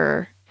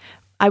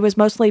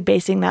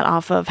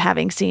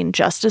having seen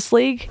Justice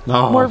League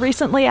more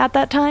recently at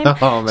that time.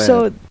 Oh, man.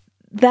 So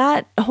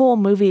that whole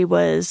movie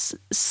was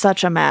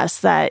such a mess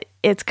that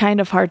it's kind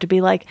of hard to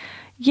be like,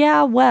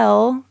 yeah,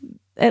 well,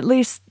 at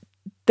least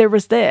there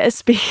was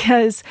this,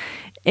 because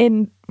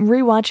in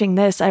rewatching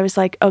this, I was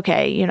like,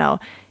 okay,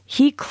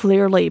 he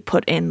clearly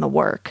put in the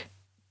work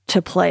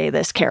to play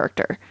this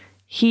character.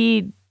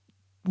 He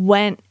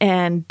went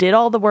and did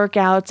all the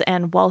workouts,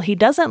 and while he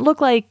doesn't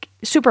look like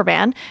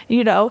Superman,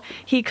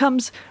 he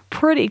comes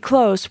pretty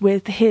close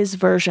with his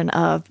version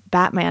of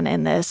Batman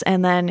in this.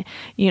 And then,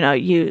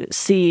 you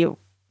see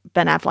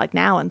Ben Affleck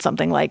now in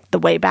something like The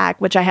Way Back,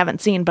 which I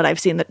haven't seen, but I've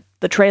seen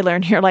the trailer,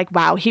 and you're like,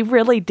 wow, he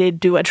really did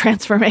do a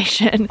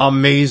transformation.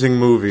 Amazing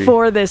movie.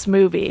 For this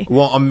movie.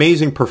 Well,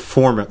 amazing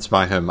performance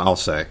by him, I'll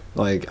say.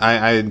 Like,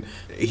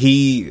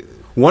 he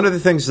one of the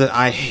things that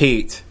I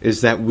hate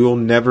is that we'll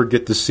never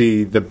get to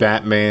see the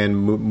Batman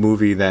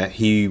movie that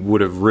he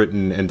would have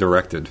written and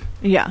directed.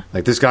 Yeah.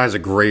 Like, this guy's a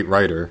great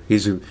writer.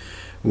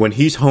 When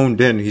he's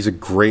honed in, he's a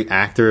great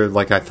actor.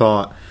 Like, I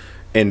thought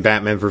in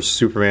Batman vs.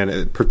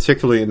 Superman,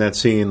 particularly in that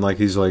scene, like,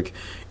 he's like,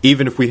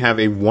 even if we have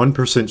a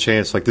 1%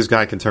 chance, like, this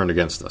guy can turn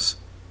against us.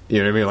 You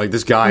know what I mean? Like,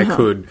 this guy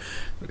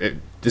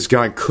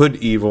could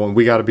evil, and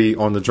we got to be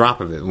on the drop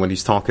of it. When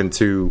he's talking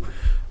to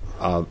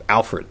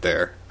Alfred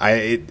there,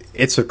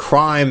 it's a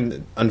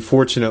crime,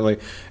 unfortunately.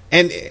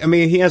 And I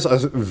mean, he has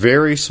a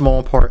very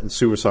small part in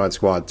Suicide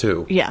Squad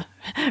too. Yeah,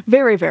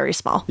 very, very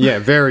small. Yeah,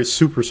 very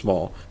super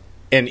small.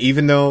 And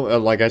even though,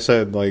 like I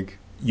said, like,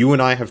 you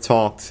and I have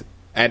talked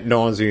ad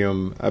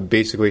nauseum,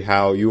 basically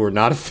how you are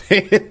not a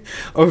fan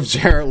of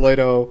Jared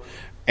Leto,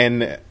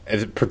 and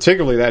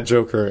particularly that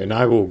Joker, and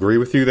I will agree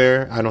with you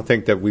there. I don't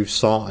think that we've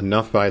saw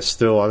enough, but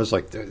I was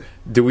like,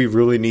 do we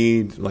really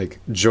need, like,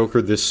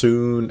 Joker this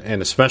soon?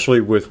 And especially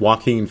with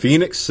Joaquin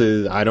Phoenix,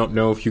 I don't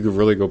know if you could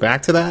really go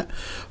back to that.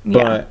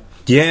 But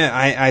yeah,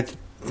 I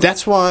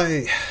that's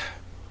why,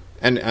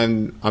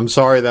 and I'm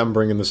sorry that I'm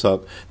bringing this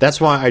up, that's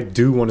why I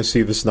do want to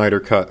see the Snyder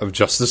Cut of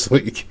Justice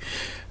League.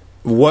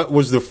 What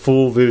was the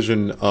full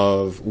vision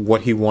of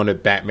what he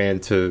wanted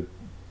Batman to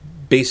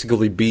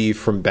basically be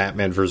from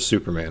Batman vs.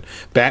 Superman?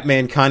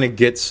 Batman kind of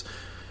gets,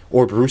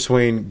 or Bruce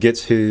Wayne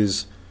gets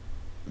his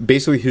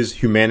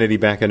humanity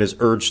back and his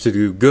urge to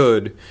do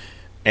good,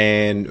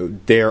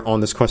 and they're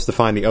on this quest to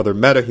find the other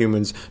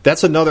metahumans.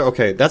 That's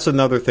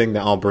another thing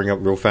that I'll bring up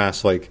real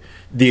fast. Like,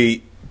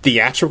 the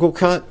theatrical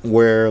cut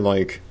where,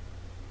 like,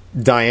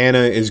 Diana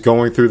is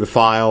going through the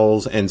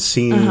files and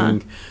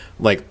seeing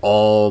like,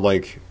 all,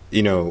 like,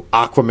 you know,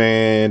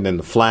 Aquaman and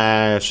the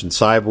Flash and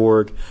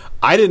Cyborg.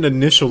 I didn't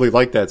initially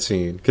like that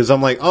scene because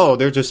I'm like, oh,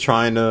 they're just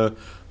trying to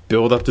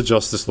build up the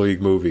Justice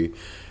League movie.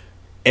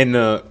 In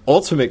the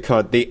Ultimate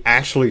Cut, they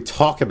actually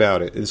talk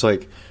about it. It's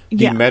like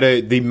the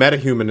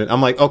metahuman. And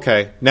I'm like,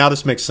 okay, now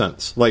this makes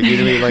sense. Like, you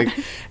know what I mean? Like,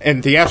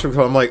 and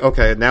theatrical, I'm like,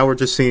 okay, now we're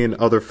just seeing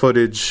other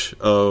footage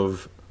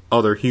of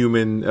other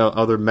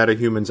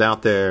metahumans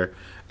out there.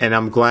 And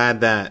I'm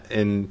glad that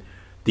in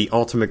the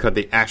Ultimate Cut,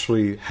 they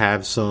actually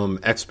have some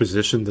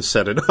exposition to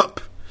set it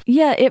up.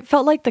 Yeah, it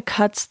felt like the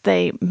cuts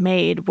they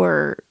made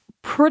were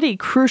pretty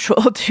crucial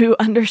to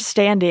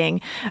understanding,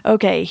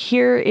 okay,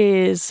 here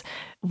is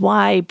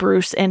why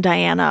Bruce and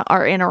Diana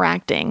are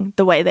interacting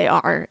the way they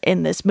are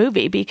in this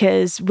movie,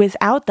 because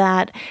without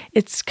that,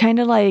 it's kind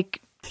of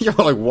like... You're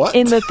like, what?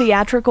 In the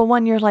theatrical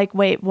one, you're like,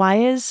 wait, why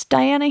is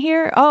Diana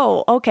here?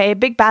 Oh, okay,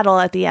 big battle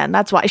at the end.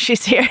 That's why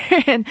she's here.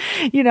 And,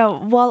 you know,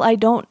 while I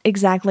don't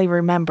exactly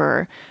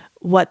remember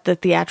what the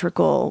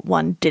theatrical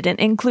one didn't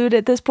include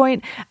at this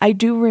point, I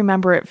do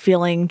remember it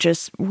feeling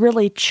just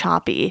really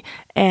choppy.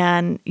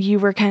 And you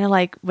were kind of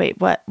like, wait,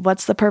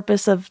 what's the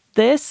purpose of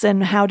this?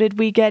 And how did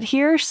we get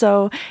here?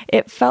 So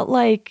it felt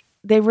like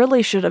they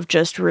really should have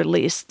just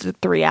released the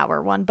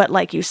 3-hour one. But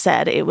like you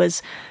said, it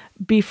was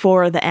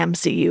before the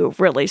MCU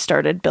really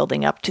started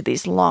building up to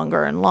these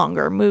longer and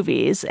longer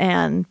movies,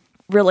 and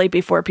really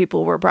before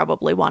people were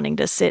probably wanting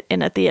to sit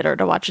in a theater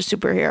to watch a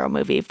superhero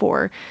movie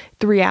for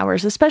 3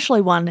 hours,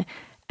 especially one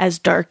as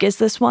dark as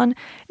this one.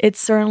 It's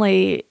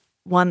certainly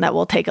one that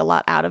will take a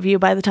lot out of you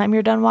by the time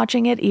you're done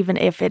watching it, even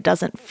if it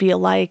doesn't feel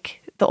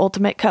like the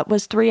Ultimate Cut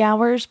was 3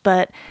 hours.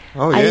 But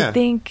I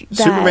think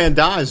that Superman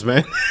dies,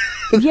 man.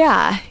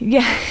 yeah.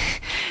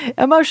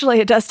 Emotionally,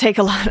 it does take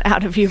a lot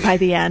out of you by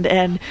the end,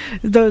 and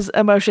those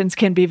emotions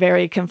can be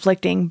very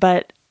conflicting.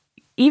 But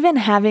even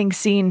having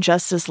seen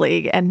Justice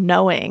League and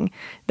knowing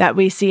that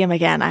we see him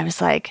again, I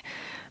was like,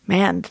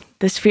 man,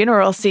 this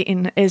funeral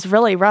scene is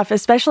really rough,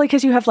 especially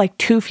because you have like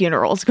 2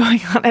 funerals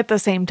going on at the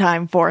same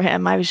time for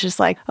him. I was just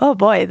like, oh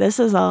boy, this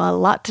is a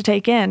lot to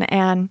take in.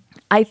 And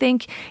I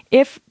think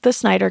if the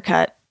Snyder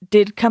Cut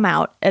did come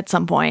out at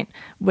some point,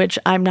 which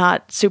I'm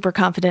not super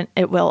confident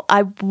it will,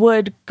 I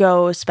would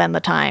go spend the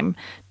time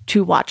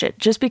to watch it,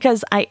 just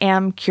because I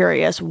am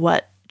curious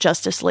what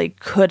Justice League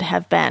could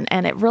have been.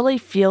 And it really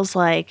feels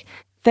like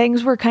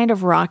things were kind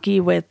of rocky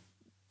with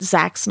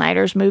Zack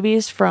Snyder's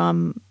movies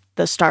from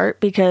the start,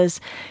 because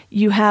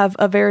you have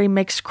a very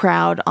mixed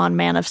crowd on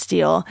Man of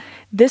Steel.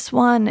 This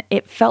one,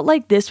 it felt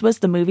like this was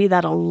the movie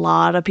that a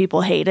lot of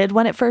people hated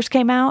when it first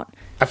came out.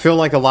 I feel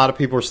like a lot of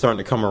people are starting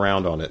to come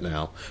around on it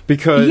now,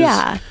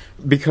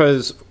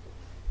 because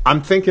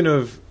I'm thinking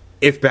of,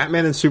 if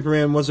Batman and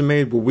Superman wasn't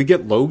made, will we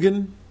get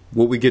Logan?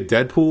 Will we get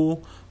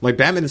Deadpool? Like,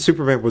 Batman and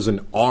Superman was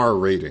an R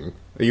rating.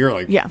 You're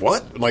like,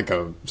 what? Like,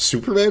 a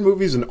Superman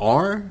movie's an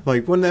R?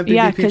 Like, wouldn't that be?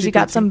 Yeah, because you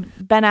got some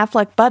Ben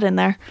Affleck butt in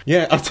there.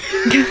 Yeah.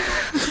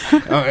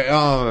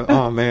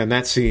 Oh, man,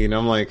 that scene.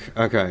 I'm like,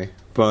 okay.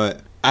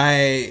 But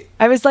I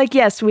was like,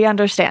 yes, we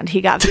understand.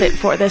 He got fit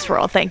for this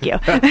role. Thank you.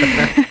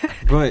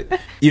 But,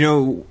 you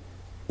know,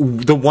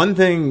 the one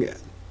thing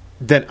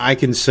that I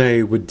can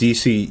say with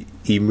DC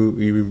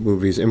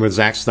movies and with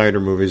Zack Snyder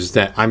movies is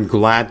that I'm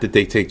glad that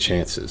they take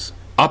chances.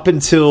 Up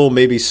until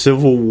maybe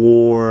Civil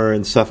War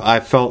and stuff, I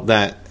felt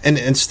that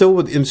and still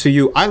with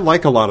MCU, I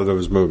like a lot of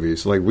those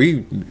movies. Like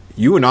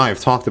you and I have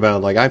talked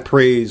about. Like I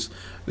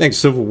think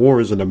Civil War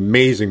is an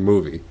amazing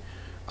movie.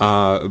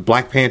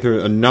 Black Panther,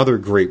 another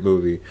great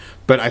movie.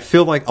 But I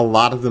feel like a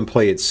lot of them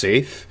play it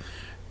safe.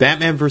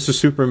 Batman vs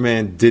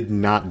Superman did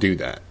not do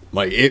that.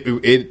 Like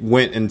it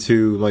went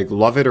into, like,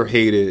 love it or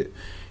hate it.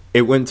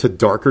 It went to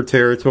darker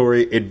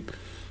territory.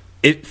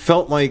 It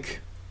felt like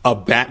a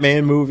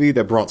Batman movie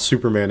that brought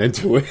Superman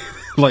into it.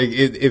 Like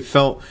it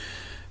felt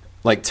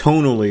like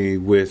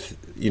tonally with,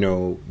 you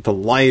know, the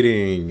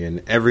lighting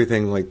and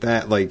everything like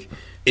that. Like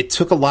it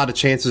took a lot of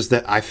chances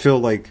that I feel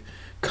like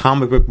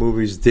comic book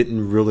movies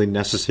didn't really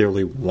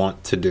necessarily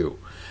want to do.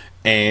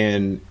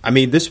 And I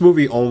mean, this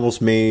movie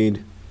almost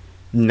made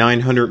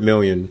 $900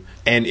 million,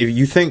 and if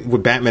you think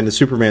with Batman and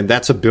Superman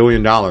that's $1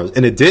 billion,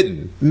 and it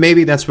didn't.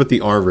 Maybe that's with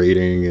the R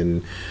rating,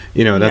 and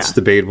you know that's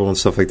debatable and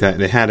stuff like that.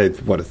 And it had a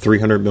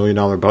 $300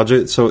 million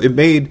budget, so it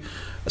made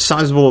a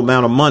sizable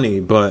amount of money.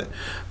 But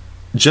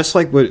just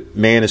like with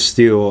Man of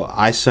Steel,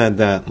 I said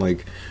that,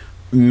 like,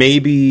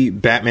 maybe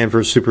Batman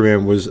vs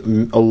Superman was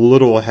a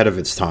little ahead of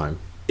its time.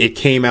 It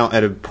came out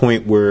at a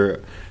point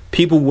where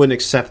people wouldn't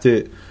accept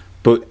it,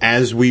 but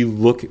as we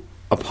look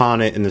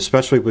upon it, and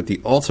especially with the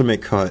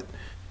Ultimate Cut,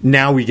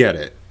 now we get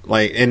it.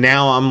 Like, and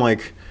now I'm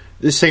like,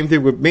 the same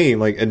thing with me.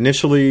 Like,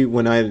 initially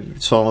when I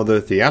saw the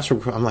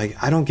theatrical, I'm like,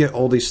 I don't get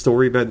all these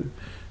story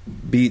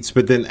beats.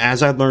 But then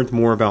as I learned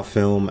more about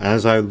film,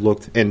 as I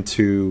looked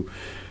into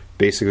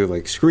basically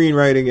like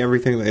screenwriting,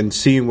 everything, and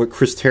seeing what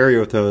Chris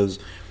Terrio does,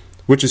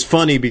 which is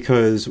funny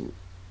because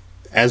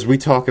as we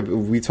talked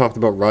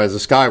about Rise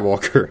of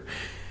Skywalker,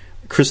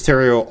 Chris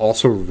Terrio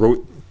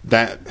also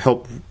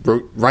helped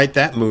write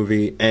that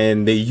movie,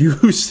 and they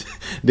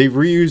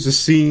reused a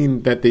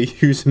scene that they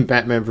used in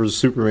Batman vs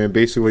Superman,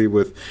 basically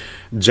with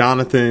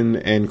Jonathan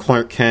and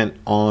Clark Kent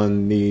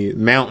on the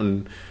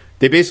mountain.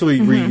 They basically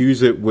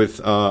reuse it with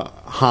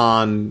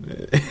Han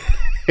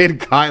and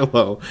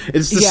Kylo.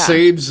 It's the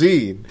same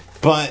scene,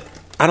 but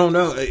I don't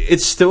know.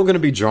 It's still going to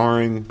be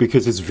jarring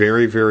because it's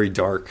very, very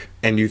dark.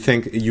 And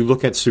you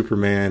look at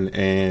Superman,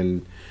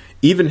 and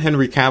even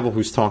Henry Cavill,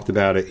 who's talked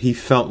about it, he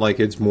felt like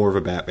it's more of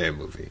a Batman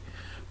movie.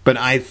 But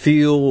I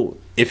feel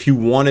if you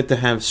wanted to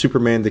have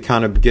Superman to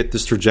kind of get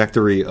this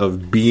trajectory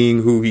of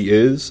being who he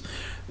is,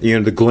 you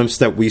know, the glimpse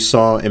that we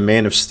saw in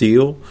Man of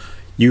Steel,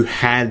 you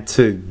had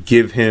to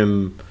give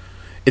him...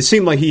 It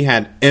seemed like he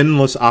had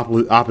endless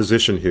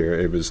opposition here.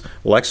 It was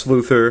Lex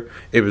Luthor,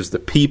 it was the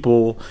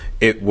people,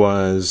 it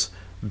was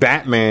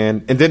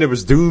Batman, and then it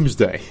was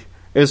Doomsday.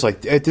 It was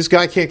like, this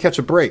guy can't catch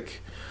a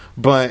break.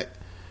 But,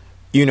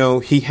 you know,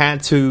 he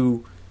had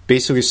to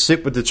basically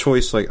sit with the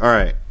choice, like, all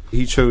right,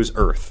 he chose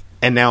Earth,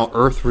 and now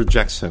Earth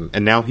rejects him,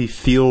 and now he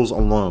feels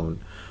alone.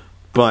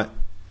 But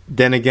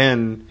then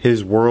again,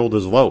 his world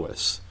is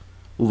Lois.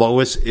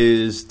 Lois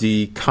is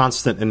the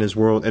constant in his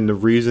world and the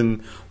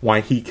reason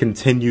why he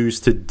continues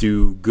to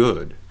do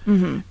good.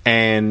 Mm-hmm.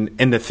 And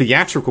in the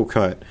theatrical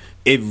cut,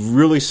 it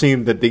really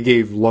seemed that they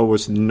gave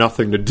Lois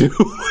nothing to do.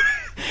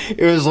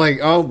 It was like,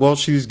 oh, well,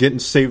 she's getting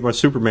saved by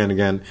Superman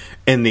again.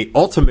 In the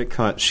Ultimate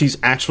Cut, she's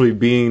actually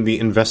being the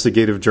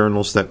investigative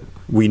journalist that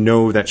we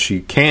know that she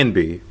can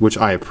be, which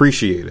I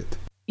appreciated.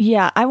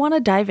 Yeah, I want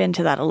to dive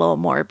into that a little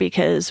more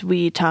because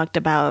we talked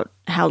about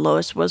how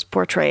Lois was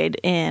portrayed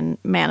in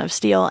Man of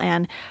Steel,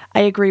 and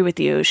I agree with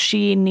you.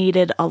 She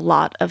needed a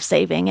lot of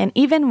saving. And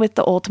even with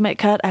the Ultimate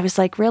Cut, I was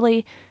like,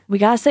 really? We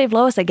gotta save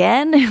Lois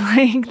again?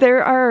 Like,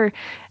 there are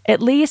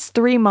at least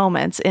 3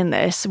 moments in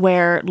this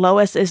where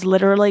Lois is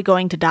literally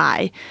going to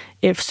die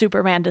if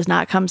Superman does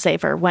not come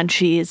save her, when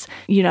she's,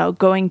 you know,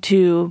 going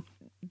to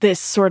this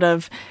sort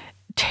of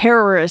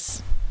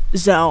terrorist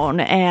zone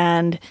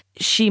and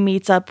she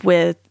meets up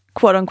with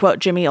quote unquote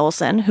Jimmy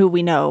Olsen, who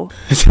we know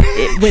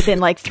within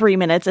like 3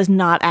 minutes is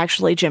not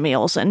actually Jimmy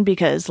Olsen,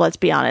 because let's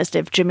be honest,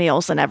 if Jimmy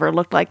Olsen ever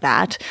looked like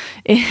that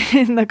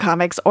in the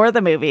comics or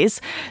the movies,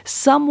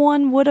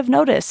 someone would have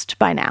noticed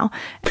by now.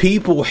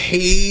 People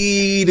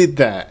hated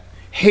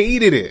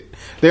it.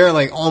 They're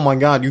like, oh my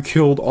god, you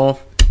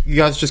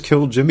guys just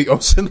killed Jimmy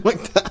Olsen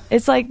like that.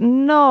 It's like,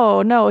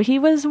 no, he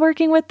was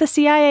working with the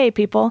CIA,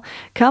 people.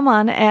 Come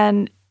on.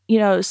 And you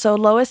know, so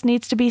Lois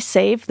needs to be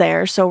saved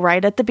there. So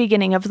right at the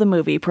beginning of the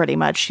movie, pretty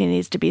much, she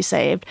needs to be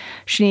saved.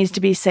 She needs to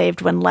be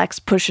saved when Lex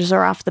pushes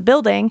her off the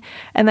building.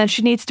 And then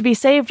she needs to be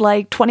saved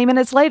like 20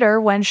 minutes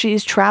later when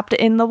she's trapped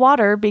in the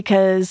water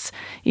because,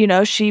 you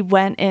know, she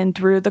went in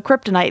through the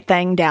kryptonite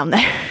thing down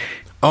there.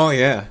 Oh,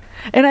 yeah.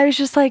 And I was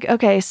just like,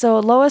 okay, so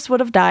Lois would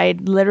have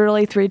died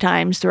literally 3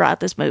 times throughout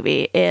this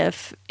movie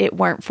if it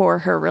weren't for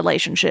her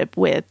relationship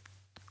with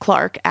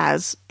Clark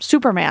as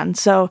Superman.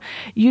 So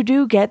you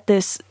do get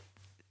this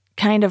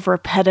kind of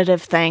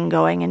repetitive thing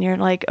going, and you're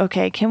like,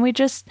 okay, can we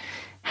just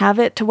have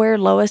it to where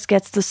Lois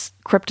gets this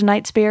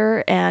kryptonite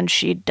spear and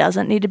she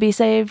doesn't need to be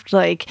saved?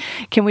 Like,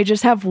 can we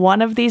just have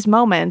one of these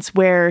moments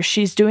where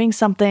she's doing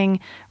something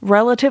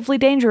relatively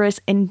dangerous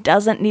and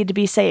doesn't need to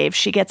be saved?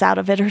 She gets out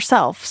of it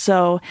herself.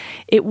 So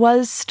it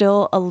was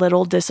still a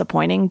little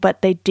disappointing,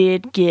 but they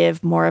did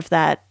give more of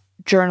that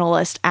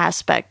journalist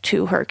aspect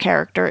to her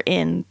character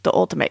in the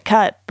Ultimate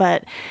Cut,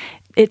 but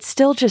it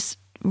still just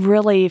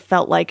really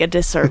felt like a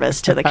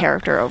disservice to the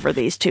character over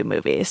these two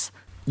movies.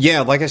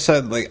 Yeah, like I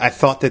said, like I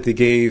thought that they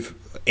gave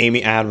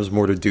Amy Adams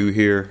more to do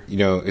here, you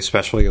know,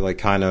 especially like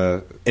kind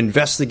of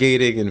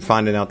investigating and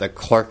finding out that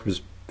Clark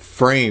was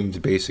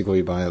framed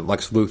basically by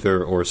Lex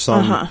Luthor or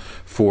some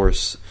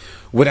force.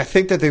 What I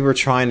think that they were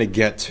trying to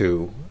get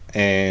to,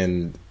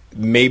 and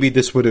maybe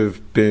this would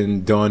have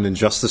been done in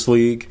Justice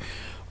League,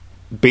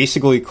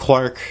 basically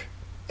Clark,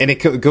 and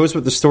it goes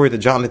with the story that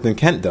Jonathan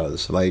Kent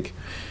does, like,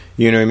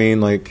 you know what I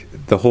mean, like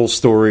the whole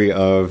story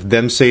of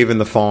them saving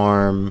the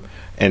farm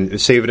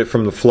and saving it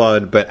from the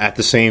flood, but at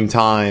the same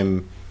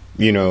time,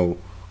 you know,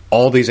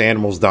 all these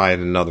animals die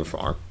in another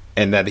farm,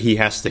 and that he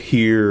has to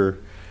hear,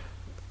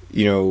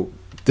 you know,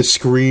 the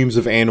screams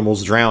of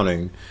animals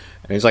drowning.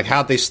 And he's like,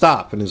 how'd they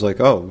stop? And he's like,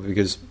 oh,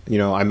 because, you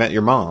know, I met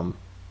your mom.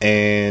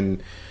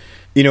 And,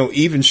 you know,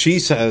 even she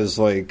says,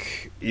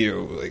 like, you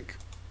know, like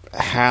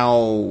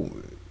how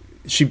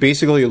she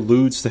basically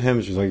alludes to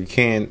him. She's like, you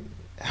can't,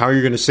 how are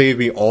you going to save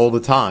me all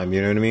the time?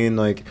 You know what I mean?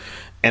 Like,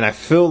 and I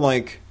feel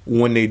like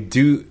when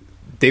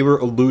they were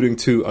alluding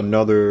to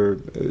another,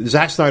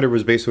 Zack Snyder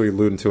was basically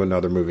alluding to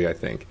another movie, I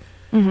think.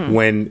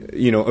 When,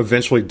 you know,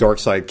 eventually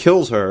Darkseid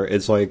kills her,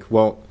 it's like,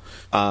 well,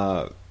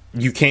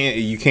 you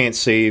can't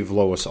save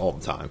Lois all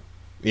the time.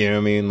 You know what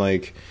I mean?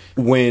 Like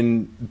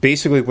when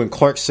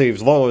Clark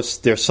saves Lois,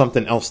 there's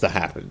something else that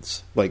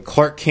happens. Like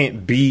Clark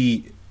can't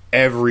be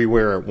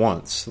everywhere at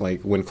once.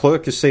 Like when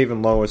Clark is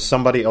saving Lois,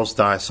 somebody else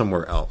dies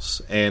somewhere else,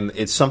 and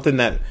it's something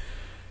that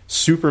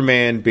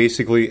Superman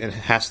basically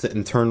has to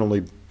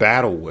internally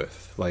battle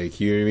with. Like,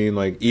 you know what I mean?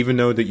 Like even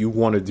though that you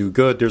want to do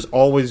good, there's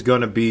always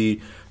going to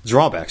be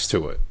drawbacks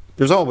to it.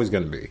 There's always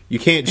going to be. You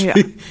can't. You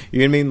know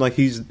what I mean? Like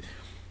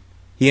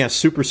he has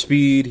super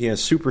speed, he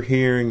has super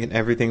hearing and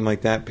everything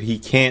like that, but he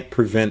can't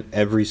prevent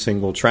every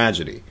single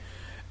tragedy.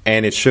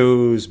 And it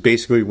shows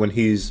basically when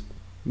he's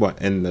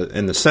in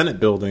the Senate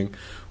building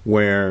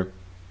where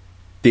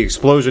the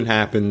explosion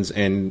happens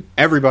and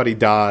everybody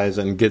dies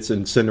and gets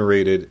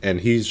incinerated,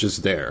 and he's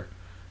just there.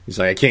 He's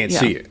like, I can't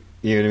see it.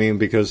 You know what I mean?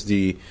 Because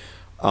the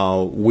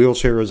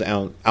wheelchair is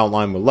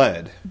outlined with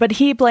lead. But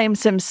he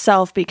blames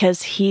himself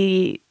because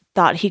he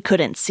thought he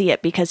couldn't see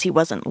it because he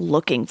wasn't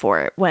looking for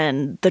it,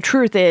 when the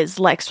truth is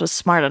Lex was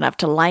smart enough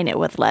to line it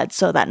with lead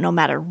so that no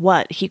matter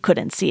what, he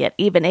couldn't see it,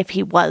 even if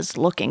he was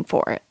looking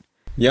for it.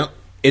 Yep.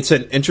 It's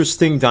an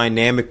interesting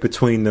dynamic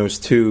between those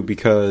two,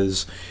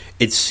 because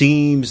it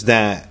seems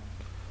that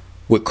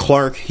with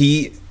Clark,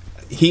 he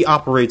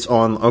operates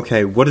on,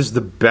 okay, what is the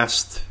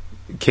best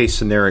case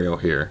scenario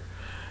here?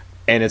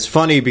 And it's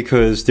funny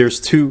because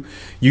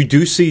you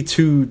do see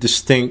two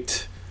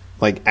distinct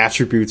like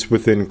attributes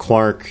within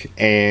Clark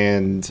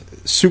and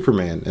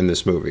Superman in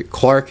this movie.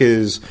 Clark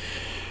is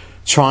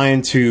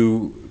trying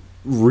to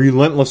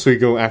relentlessly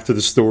go after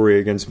the story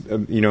against,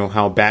 you know,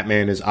 how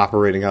Batman is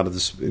operating out of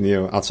this, you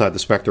know, outside the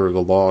specter of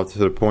the law, to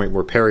the point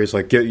where Perry's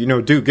like,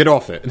 get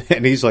off it.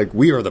 And he's like,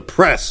 we are the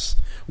press.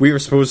 We are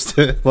supposed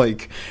to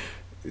like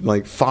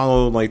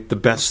follow like the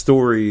best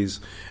stories.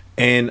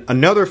 And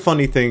another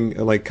funny thing,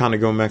 like kind of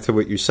going back to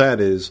what you said,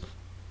 is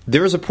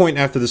there is a point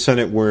after the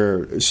Senate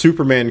where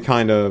Superman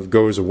kind of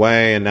goes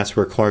away, and that's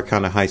where Clark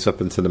kind of hikes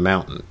up into the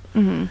mountain.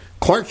 Mm-hmm.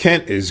 Clark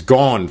Kent is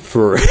gone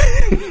for,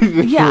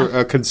 for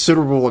a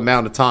considerable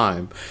amount of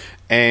time.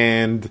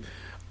 And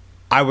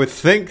I would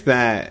think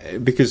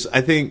that, because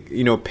I think,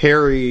 you know,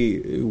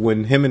 Perry,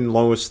 when him and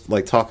Lois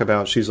like talk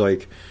about, she's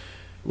like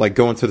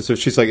going to the,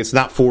 she's like, it's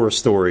not for a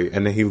story.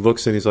 And then he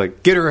looks and he's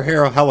like, get her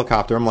a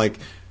helicopter. I'm like,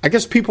 I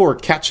guess people are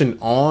catching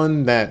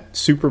on that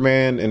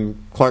Superman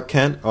and Clark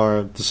Kent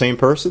are the same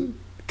person,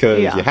 because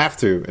you have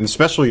to, and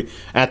especially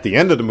at the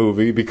end of the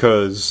movie,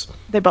 because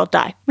they both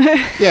die.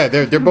 Yeah,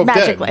 they're both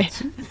magically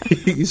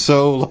dead.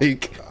 So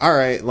like, all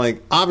right,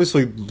 like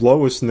obviously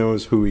Lois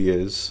knows who he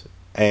is,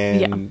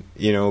 and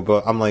you know,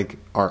 but I'm like,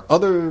 are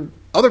other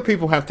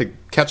people have to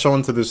catch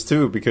on to this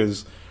too,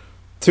 because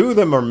two of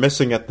them are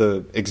missing at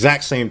the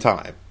exact same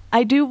time.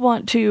 I do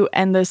want to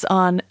end this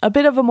on a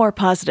bit of a more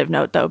positive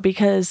note, though,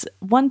 because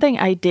one thing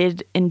I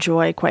did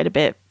enjoy quite a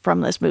bit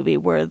from this movie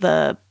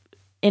were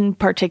in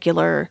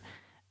particular,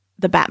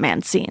 the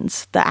Batman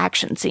scenes, the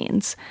action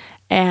scenes.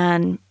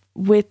 And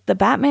with the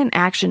Batman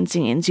action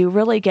scenes, you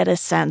really get a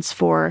sense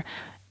for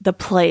the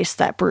place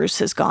that Bruce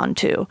has gone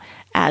to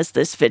as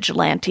this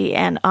vigilante.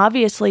 And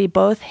obviously,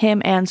 both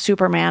him and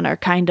Superman are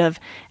kind of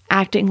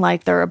acting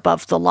like they're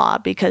above the law,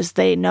 because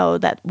they know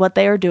that what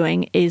they are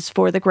doing is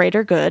for the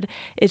greater good.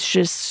 It's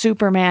just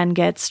Superman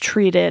gets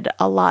treated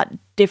a lot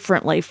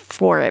differently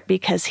for it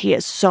because he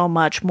is so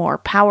much more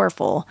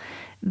powerful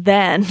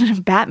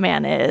than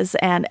Batman is,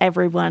 and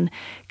everyone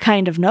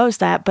kind of knows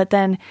that. But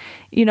then,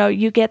 you know,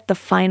 you get the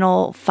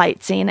final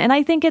fight scene, and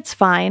I think it's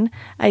fine.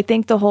 I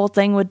think the whole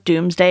thing with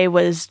Doomsday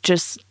was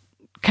just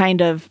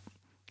kind of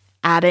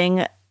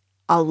adding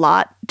a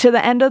lot to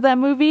the end of that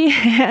movie,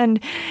 and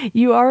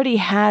you already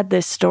had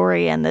this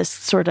story and this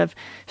sort of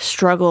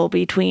struggle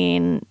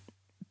between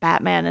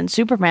Batman and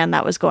Superman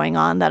that was going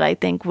on, that I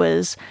think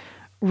was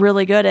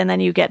really good. And then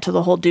you get to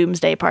the whole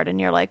doomsday part and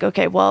you're like,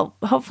 okay, well,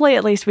 hopefully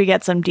at least we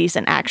get some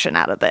decent action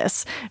out of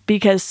this,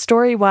 because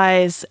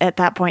story-wise at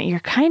that point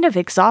you're kind of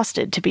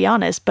exhausted, to be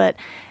honest. But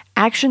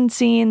action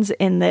scenes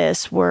in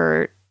this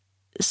were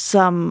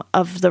some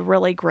of the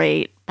really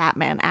great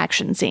Batman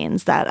action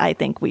scenes that I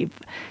think we've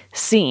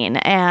seen.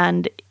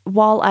 And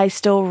while I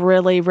still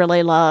really,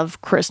 really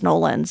love Chris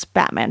Nolan's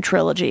Batman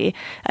trilogy,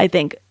 I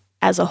think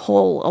as a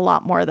whole a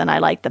lot more than I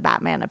like the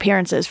Batman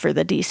appearances for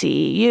the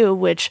DCEU,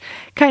 which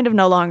kind of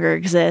no longer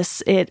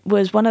exists. It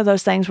was one of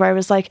those things where I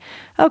was like,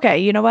 okay,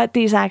 you know what?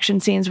 These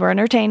action scenes were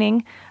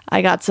entertaining.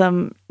 I got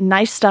some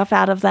nice stuff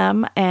out of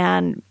them,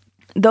 and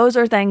those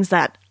are things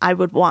that I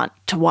would want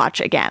to watch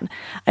again.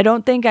 I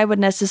don't think I would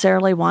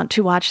necessarily want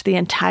to watch the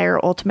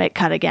entire Ultimate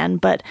Cut again,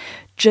 but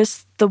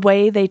just the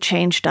way they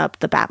changed up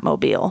the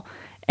Batmobile,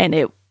 and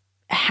it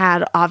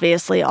had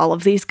obviously all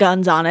of these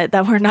guns on it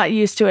that we're not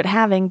used to it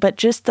having, but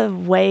just the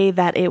way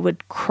that it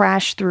would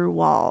crash through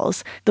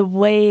walls, the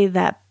way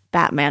that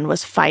Batman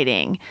was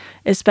fighting,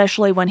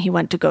 especially when he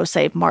went to go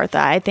save Martha.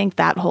 I think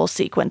that whole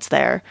sequence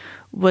there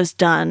was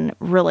done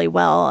really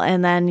well.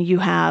 And then you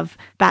have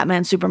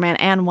Batman, Superman,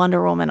 and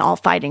Wonder Woman all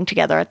fighting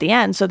together at the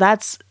end. So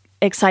that's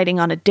exciting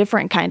on a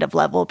different kind of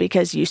level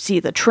because you see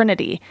the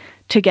Trinity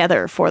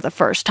together for the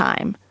first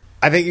time.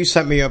 I think you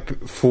set me up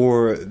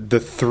for the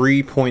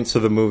 3 points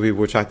of the movie,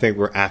 which I think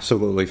were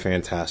absolutely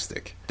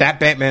fantastic. That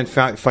Batman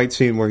fight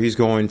scene where he's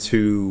going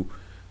to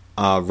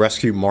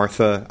rescue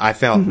Martha, I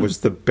felt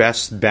was the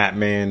best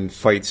Batman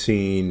fight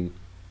scene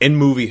in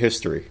movie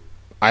history.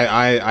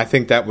 I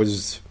think that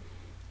was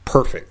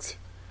perfect.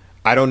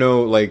 I don't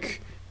know,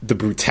 like, the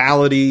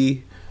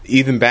brutality,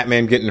 even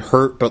Batman getting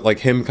hurt, but,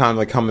 like, him kind of,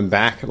 like, coming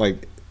back,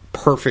 like,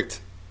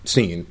 perfect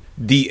scene.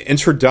 The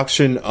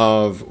introduction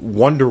of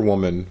Wonder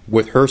Woman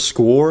with her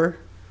score,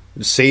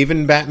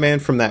 saving Batman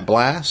from that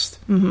blast,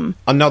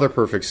 another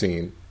perfect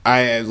scene.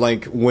 I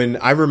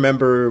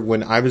remember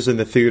when I was in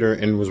the theater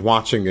and was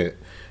watching it,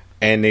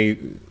 and they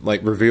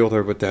like revealed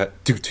her with that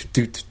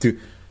do.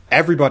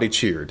 Everybody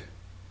cheered.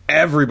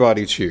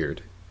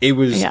 It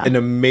was an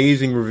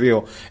amazing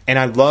reveal, and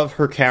I love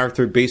her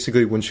character.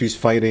 Basically, when she's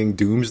fighting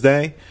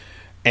Doomsday,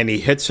 and he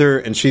hits her,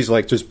 and she's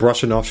like just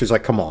brushing off. She's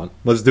like, "Come on,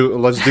 let's do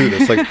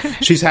this." Like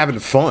she's having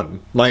fun.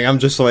 Like I'm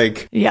just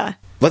like, "Yeah,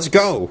 let's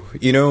go,"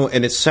 you know.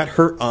 And it set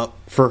her up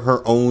for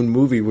her own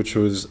movie, which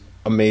was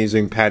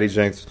amazing. Patty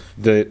Jenkins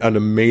did an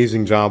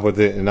amazing job with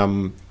it, and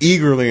I'm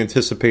eagerly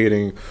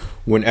anticipating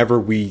whenever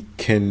we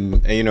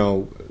can, you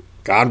know,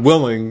 God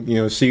willing, you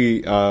know,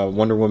 see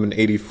Wonder Woman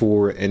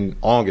 84 in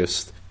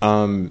August.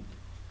 And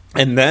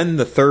then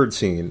the third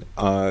scene,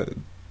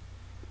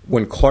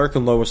 when Clark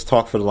and Lois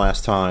talk for the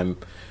last time,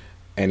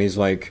 and he's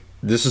like,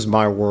 "This is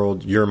my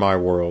world, you're my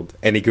world,"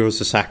 and he goes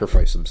to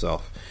sacrifice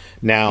himself.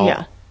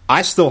 Now,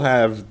 I still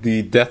have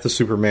the Death of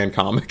Superman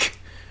comic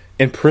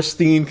in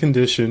pristine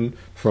condition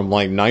from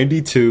like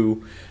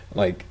 92,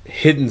 like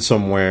hidden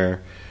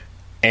somewhere.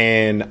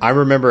 And I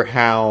remember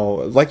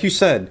how, like you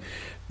said,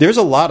 there's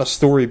a lot of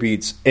story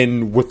beats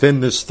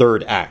within this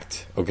third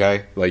act,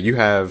 okay? Like you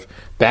have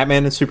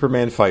Batman and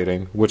Superman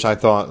fighting, which I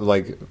thought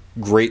like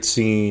great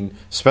scene,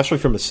 especially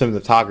from a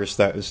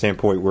cinematography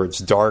standpoint where it's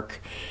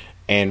dark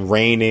and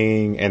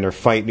raining and they're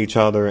fighting each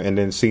other, and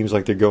then it seems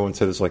like they're going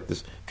to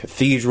this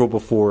cathedral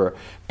before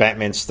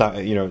Batman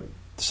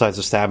decides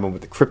to stab him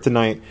with the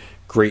kryptonite.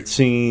 Great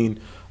scene.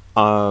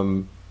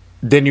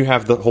 Then you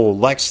have the whole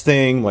Lex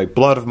thing, like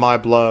blood of my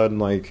blood, and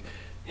like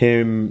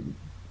him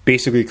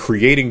basically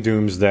creating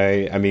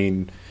Doomsday. I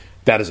mean,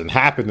 that doesn't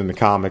happen in the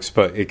comics,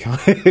 but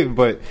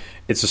but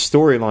it's a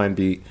storyline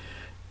beat.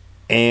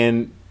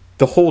 And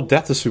the whole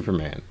Death of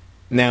Superman.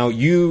 Now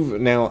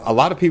a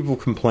lot of people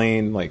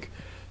complain like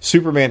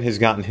Superman has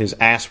gotten his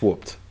ass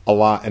whooped a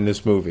lot in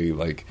this movie,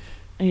 like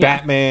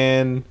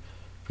Batman,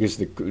 because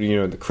the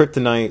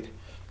kryptonite,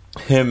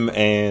 him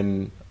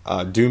and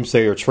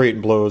Doomsday are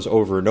trading blows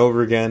over and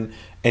over again,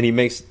 and he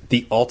makes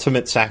the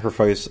ultimate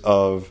sacrifice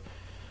of,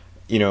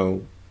 you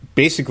know,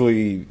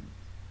 basically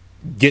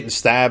getting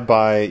stabbed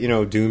by, you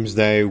know,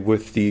 Doomsday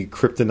with the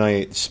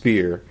kryptonite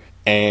spear.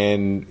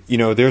 And, you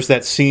know, there's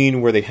that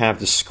scene where they have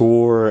the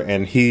score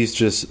and he's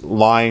just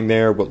lying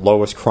there with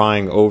Lois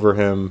crying over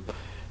him.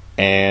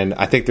 And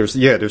I think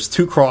there's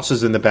two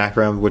crosses in the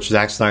background, which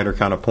Zack Snyder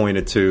kind of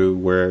pointed to,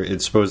 where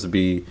it's supposed to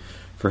be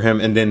for him.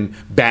 And then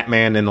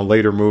Batman in a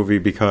later movie,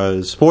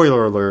 because,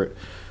 spoiler alert,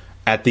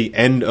 at the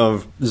end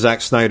of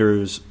Zack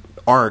Snyder's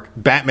arc,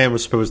 Batman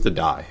was supposed to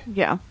die.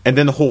 Yeah. And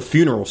then the whole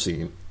funeral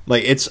scene.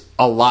 Like, it's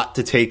a lot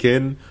to take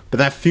in, but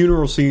that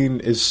funeral scene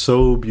is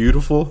so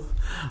beautiful.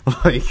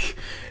 Like,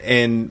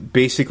 and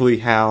basically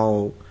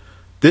how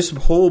this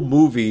whole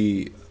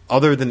movie,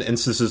 other than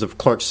instances of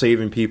Clark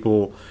saving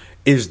people,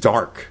 is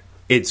dark.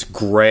 It's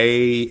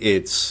gray.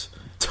 It's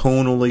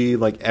tonally,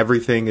 like,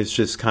 everything is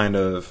just kind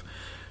of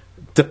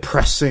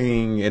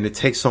depressing, and it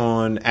takes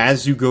on,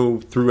 as you go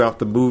throughout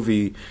the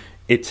movie,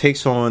 it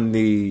takes on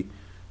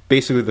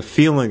basically the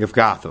feeling of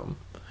Gotham.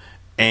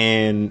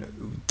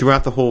 And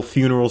throughout the whole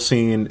funeral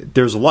scene,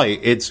 there's light.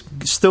 It's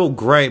still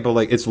gray, but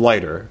like it's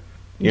lighter.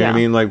 You know what I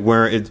mean? Like,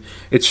 where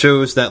it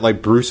shows that,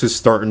 like, Bruce is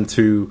starting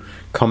to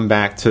come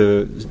back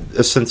to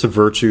a sense of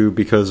virtue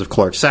because of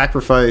Clark's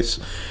sacrifice.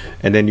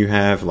 And then you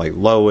have, like,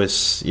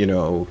 Lois, you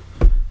know,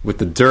 with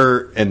the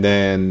dirt, and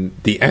then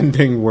the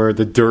ending where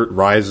the dirt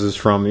rises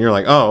from, and you're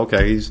like, oh,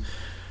 okay,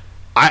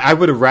 I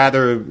would have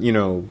rather, you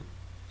know,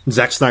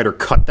 Zack Snyder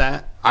cut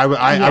that.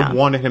 I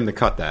wanted him to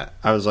cut that.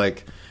 I was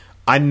like,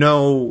 I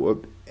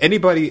know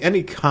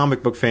any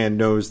comic book fan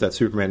knows that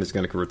Superman is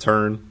going to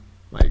return.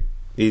 Like,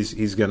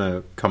 he's going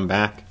to come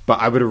back. But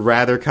I would have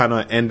rather kind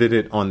of ended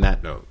it on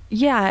that note.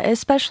 Yeah,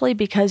 especially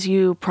because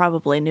you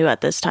probably knew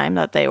at this time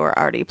that they were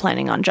already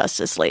planning on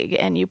Justice League,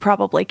 and you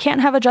probably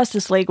can't have a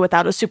Justice League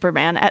without a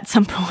Superman at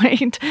some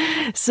point.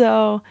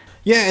 So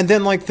yeah, and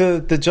then, like,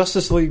 the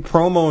Justice League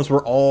promos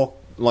were all,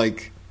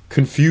 like,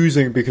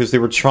 confusing because they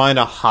were trying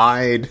to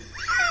hide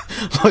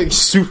like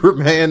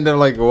Superman. They're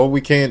like, well,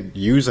 we can't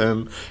use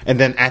him, and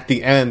then at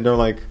the end they're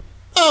like,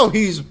 oh,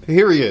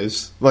 here he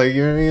is. Like,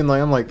 you know what I mean?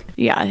 Like, I'm like,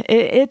 yeah,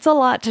 it's a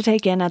lot to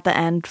take in at the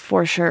end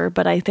for sure,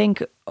 but I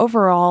think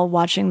overall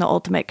watching the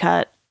Ultimate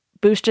Cut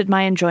boosted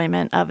my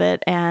enjoyment of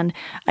it. And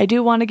I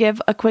do want to give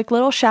a quick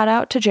little shout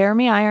out to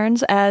Jeremy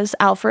Irons as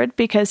Alfred,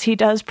 because he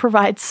does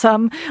provide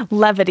some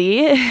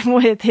levity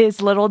with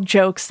his little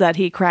jokes that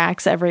he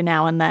cracks every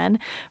now and then.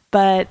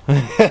 But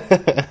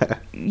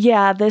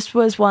yeah, this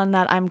was one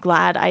that I'm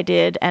glad I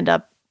did end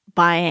up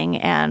buying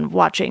and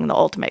watching the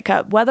Ultimate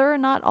Cut. Whether or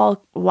not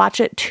I'll watch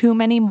it too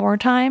many more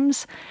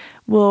times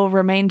will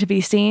remain to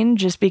be seen,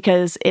 just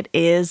because it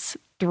is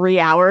 3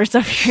 hours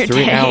of your 3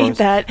 day. hours.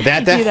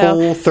 That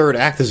whole third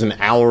act is an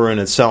hour in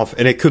itself,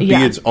 and it could be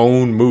its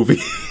own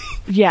movie.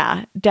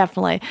 Yeah,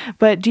 definitely.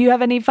 But do you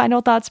have any final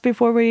thoughts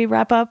before we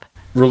wrap up?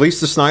 Release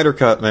the Snyder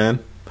Cut,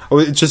 man.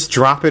 Just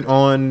drop it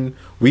on.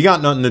 We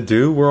got nothing to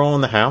do. We're all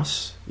in the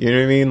house. You know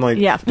what I mean?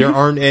 Like, there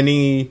aren't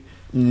any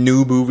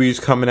new movies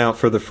coming out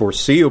for the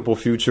foreseeable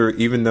future,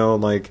 even though,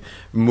 like,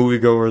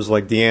 moviegoers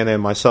like Deanna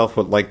and myself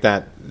would like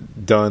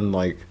that done,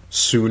 like,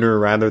 sooner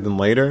rather than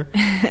later.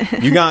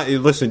 You got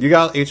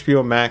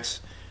HBO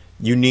Max.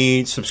 You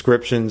need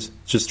subscriptions.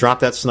 Just drop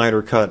that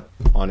Snyder Cut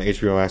on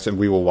HBO Max and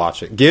we will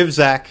watch it. Give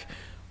Zach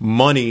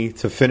money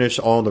to finish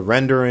all the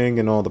rendering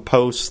and all the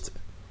post,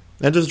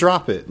 and just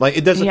drop it. Like,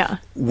 it doesn't. Yeah.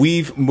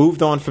 We've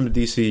moved on from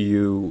the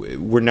DCU.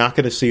 We're not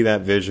going to see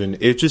that vision.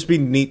 It'd just be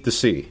neat to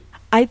see.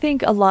 I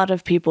think a lot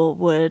of people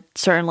would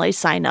certainly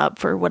sign up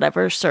for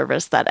whatever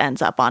service that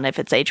ends up on. If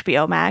it's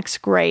HBO Max,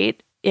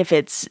 great. If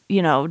it's,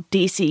 you know,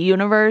 DC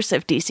Universe,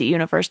 if DC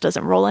Universe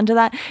doesn't roll into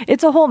that,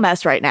 it's a whole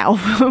mess right now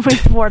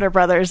with Warner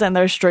Brothers and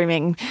their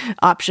streaming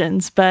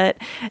options. But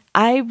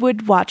I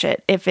would watch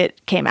it if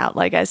it came out,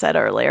 like I said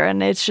earlier.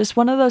 And it's just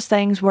one of those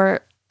things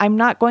where I'm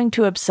not going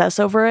to obsess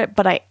over it,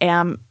 but I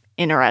am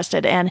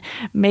interested. And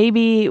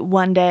maybe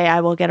one day I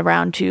will get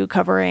around to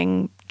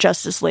covering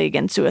Justice League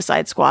and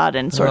Suicide Squad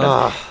and sort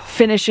of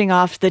finishing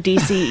off the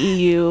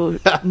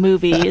DCEU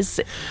movies.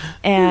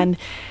 And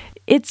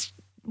it's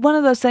one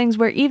of those things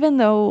where, even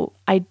though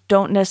I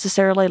don't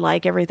necessarily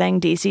like everything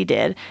DC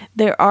did,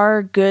 there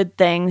are good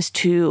things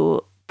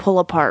to pull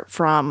apart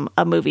from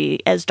a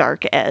movie as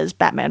dark as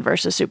Batman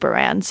versus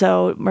Superman.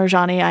 So,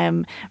 Mirjani, I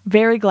am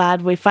very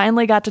glad we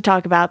finally got to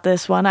talk about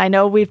this one. I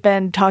know we've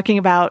been talking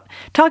about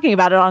it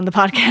on the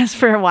podcast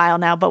for a while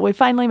now, but we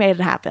finally made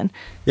it happen.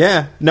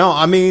 Yeah. No,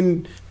 I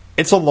mean,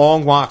 it's a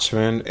long watch,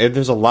 man.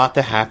 There's a lot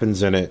that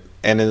happens in it,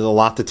 and there's a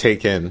lot to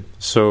take in.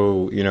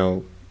 So, you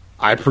know,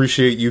 I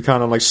appreciate you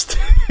kind of like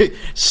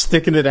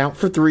sticking it out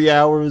for 3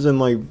 hours and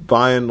like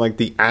buying like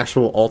the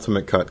actual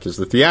Ultimate Cut, because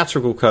the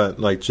theatrical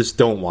cut, like, just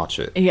don't watch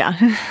it.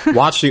 Yeah.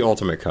 Watch the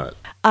Ultimate Cut.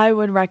 I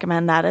would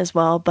recommend that as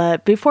well.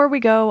 But before we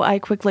go, I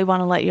quickly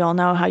want to let you all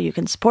know how you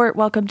can support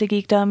Welcome to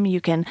Geekdom. You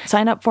can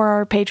sign up for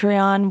our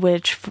Patreon,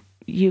 which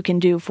you can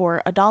do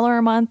for $1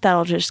 a month.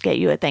 That'll just get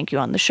you a thank you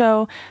on the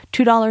show.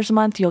 $2 a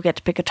month, you'll get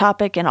to pick a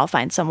topic and I'll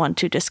find someone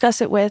to discuss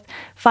it with.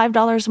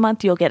 $5 a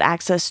month, you'll get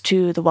access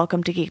to the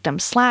Welcome to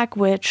Geekdom Slack,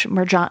 which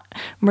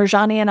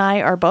Mirjani and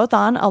I are both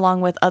on,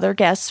 along with other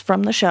guests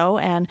from the show.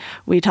 And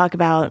we talk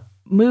about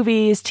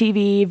movies,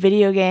 TV,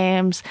 video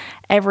games,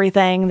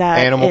 everything that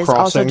Animal is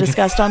Crossing. Also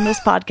discussed on this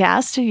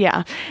podcast.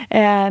 Yeah.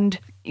 And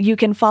you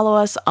can follow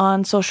us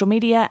on social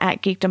media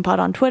at GeekdomPod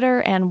on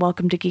Twitter and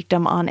Welcome to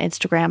Geekdom on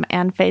Instagram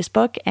and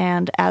Facebook.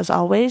 And as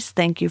always,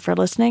 thank you for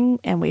listening,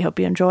 and we hope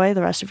you enjoy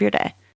the rest of your day.